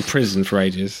Manson's been in prison for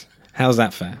ages. How's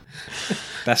that fair?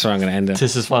 That's where I'm going to end it.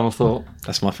 Tiss's final thought.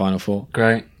 That's my final thought.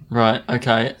 Great. Right.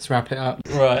 Okay. Let's wrap it up.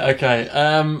 Right.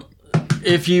 Okay.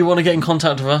 If you want to get in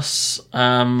contact with us,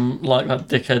 like that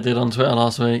dickhead did on Twitter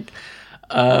last week,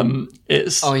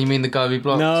 it's... Oh, you mean the guy we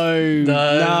blocked? No,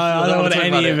 I don't want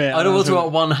any of it. I don't want to talk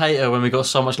about one hater when we got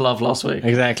so much love last week.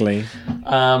 Exactly.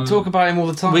 Talk about him all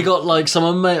the time. We got some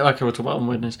amazing... Okay, we'll talk about it on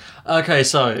Witness. Okay,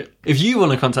 so if you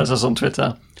want to contact us on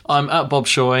Twitter, I'm at Bob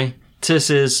Shoy,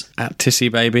 Tiss is... At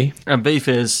Tissy Baby. And Beef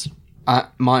is...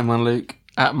 At Martin One Luke.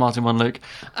 At Martin One Luke.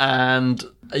 And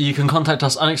you can contact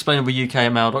us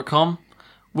unexplainableuk@mail.com,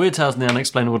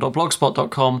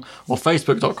 weirdtalesandtheunexplainable.blogspot.com, or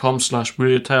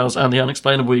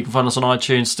facebook.com/weirdtalesandtheunexplainable. You can find us on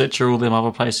iTunes, Stitcher, all them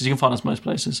other places. You can find us most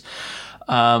places.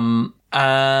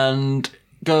 And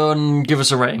go and give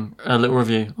us a rating, a little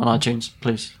review on iTunes,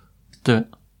 please. Do it.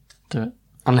 Do it.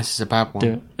 Unless it's a bad one.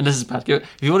 Do it. Unless it's bad.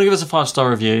 If you want to give us a 5-star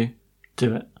review,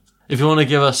 do it. If you want to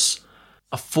give us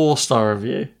a 4-star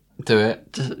review, do it.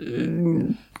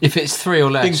 If it's 3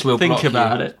 or less, we'll think block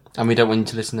about you, it. And we don't want you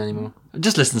to listen anymore.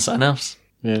 Just listen to something else.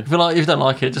 Yeah. If you don't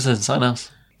like it, just listen to something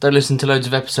else. Don't listen to loads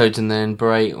of episodes and then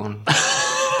berate on.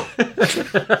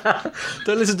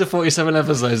 Don't listen to 47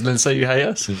 episodes and then say you hate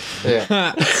us.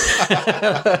 Yeah.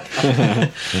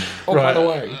 By the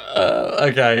way.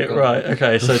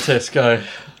 Okay, so Tiss, go.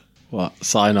 What?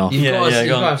 Sign off. You've got go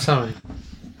to on. have something.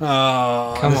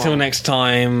 Until next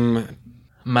time.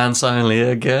 Man's only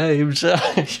a game show.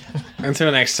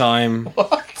 Until next time.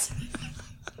 What?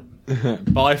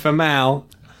 Bye for Mal.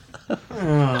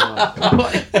 Mal,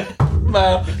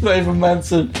 not even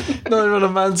Manson. Not even a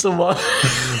Manson one.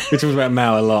 We talked about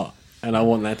Mal a lot, and I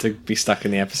want that to be stuck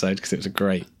in the episode because it was a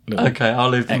great little Okay, I'll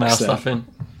leave the Mal excerpt. stuff in.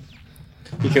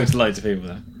 He killed loads of people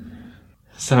there.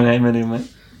 78 million,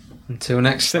 mate. Until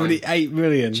next time. 78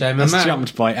 million. Chairman That's Mao.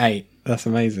 jumped by 8. That's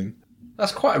amazing.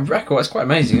 That's quite a record. That's quite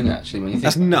amazing, isn't it, actually, when you think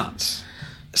That's nuts.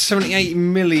 78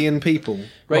 million people.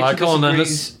 Right, go on then.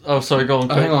 Oh, sorry, go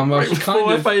on. Oh, hang on. Well, she Before kind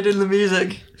I of, fade in the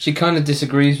music. she kind of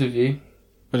disagrees with you.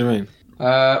 What do you mean?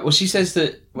 Well, she says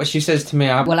that... What she says to me...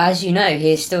 Well, as you know,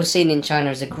 he is still seen in China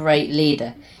as a great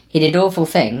leader. He did awful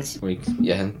things. You could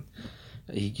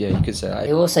say that.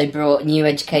 He also brought new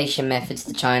education methods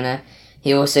to China.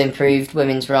 He also improved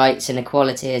women's rights and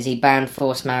equality as he banned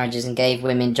forced marriages and gave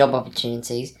women job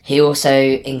opportunities. He also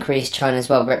increased China's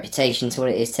reputation to what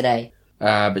it is today.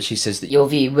 But she says that... Your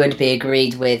view would be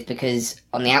agreed with because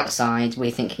on the outside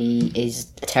we think he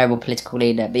is a terrible political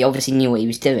leader, but he obviously knew what he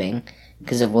was doing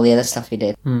because of all the other stuff he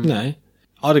did. No.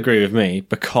 I'd agree with me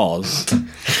because...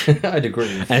 I'd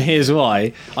agree. And here's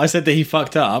why. I said that he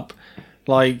fucked up.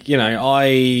 Like,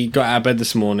 I got out of bed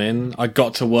this morning, I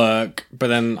got to work, but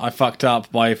then I fucked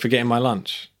up by forgetting my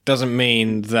lunch. Doesn't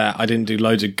mean that I didn't do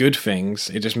loads of good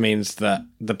things, it just means that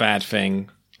the bad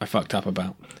thing I fucked up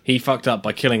about. He fucked up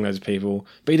by killing loads of people,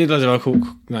 but he did loads of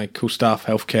other cool stuff,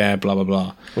 healthcare, blah, blah,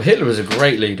 blah. Well, Hitler was a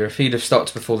great leader if he'd have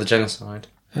stopped before the genocide.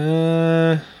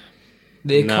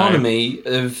 The economy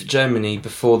of Germany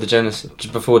before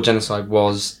genocide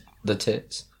was the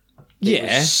tits. It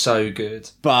was so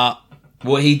good. But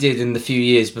what he did in the few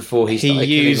years before he started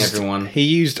killing everyone. He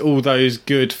used all those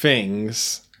good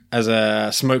things as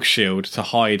a smoke shield to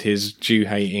hide his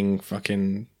Jew-hating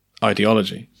fucking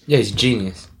ideology. Yeah, he's a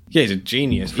genius. Yeah, he's a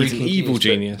genius. He's an evil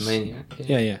genius. Maniac.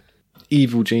 Yeah.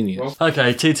 Evil genius.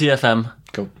 Okay, TTFM.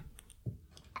 Cool.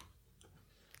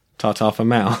 Tartar for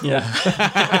Mao. Yeah. When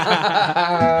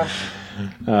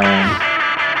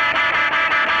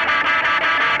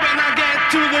I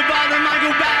get to the bottom, I go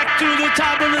back to the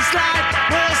top of the slide.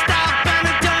 Where I stop and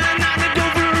I turn and I go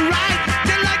for a ride.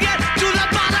 Till I get to the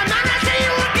bottom and I see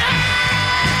you again.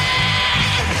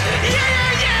 Yeah.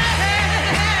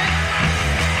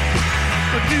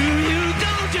 But do you,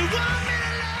 don't you want me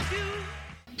to love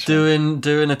you?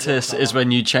 Doing a tis is when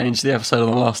you change the episode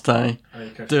on the last day.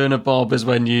 Doing a bob is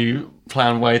when you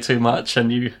plan way too much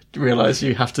and you realise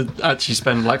you have to actually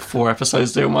spend like 4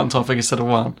 episodes doing one topic instead of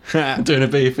one. Doing a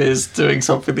beef is doing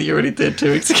something that you already did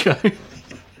 2 weeks ago.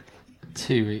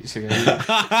 2 weeks ago.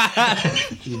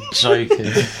 You're joking.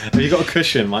 Have you got a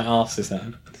cushion? My arse is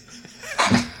down.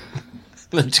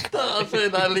 I'm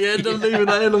putting that at the end. I'm leaving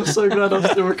that in. I'm so glad I'm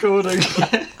still recording.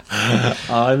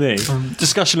 I mean,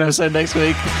 discussion episode next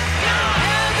week.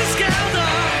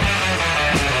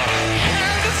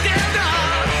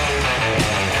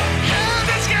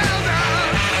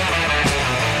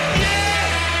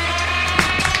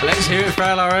 Let's hear it for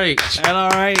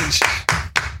LRH.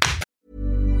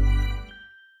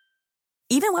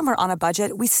 Even when we're on a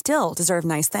budget, we still deserve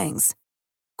nice things.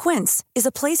 Quince is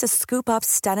a place to scoop up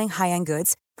stunning high-end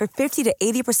goods for 50 to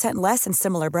 80% less than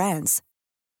similar brands.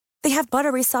 They have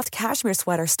buttery soft cashmere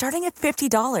sweaters starting at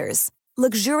 $50,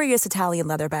 luxurious Italian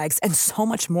leather bags, and so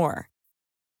much more.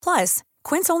 Plus,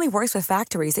 Quince only works with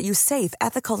factories that use safe,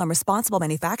 ethical, and responsible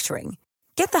manufacturing.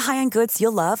 Get the high-end goods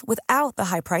you'll love without the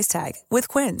high price tag with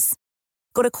Quince.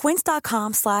 Go to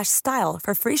quince.com/style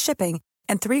for free shipping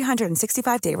and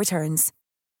 365-day returns.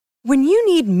 When you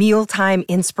need mealtime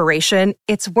inspiration,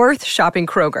 it's worth shopping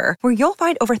Kroger, where you'll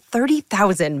find over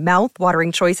 30,000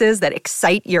 mouth-watering choices that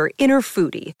excite your inner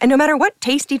foodie. And no matter what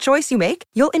tasty choice you make,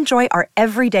 you'll enjoy our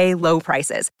everyday low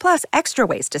prices, plus extra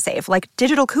ways to save, like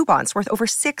digital coupons worth over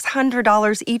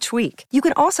 $600 each week. You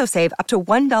can also save up to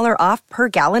 $1 off per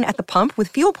gallon at the pump with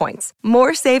fuel points.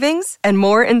 More savings and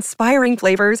more inspiring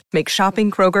flavors make shopping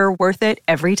Kroger worth it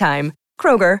every time.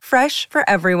 Kroger, fresh for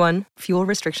everyone. Fuel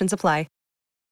restrictions apply.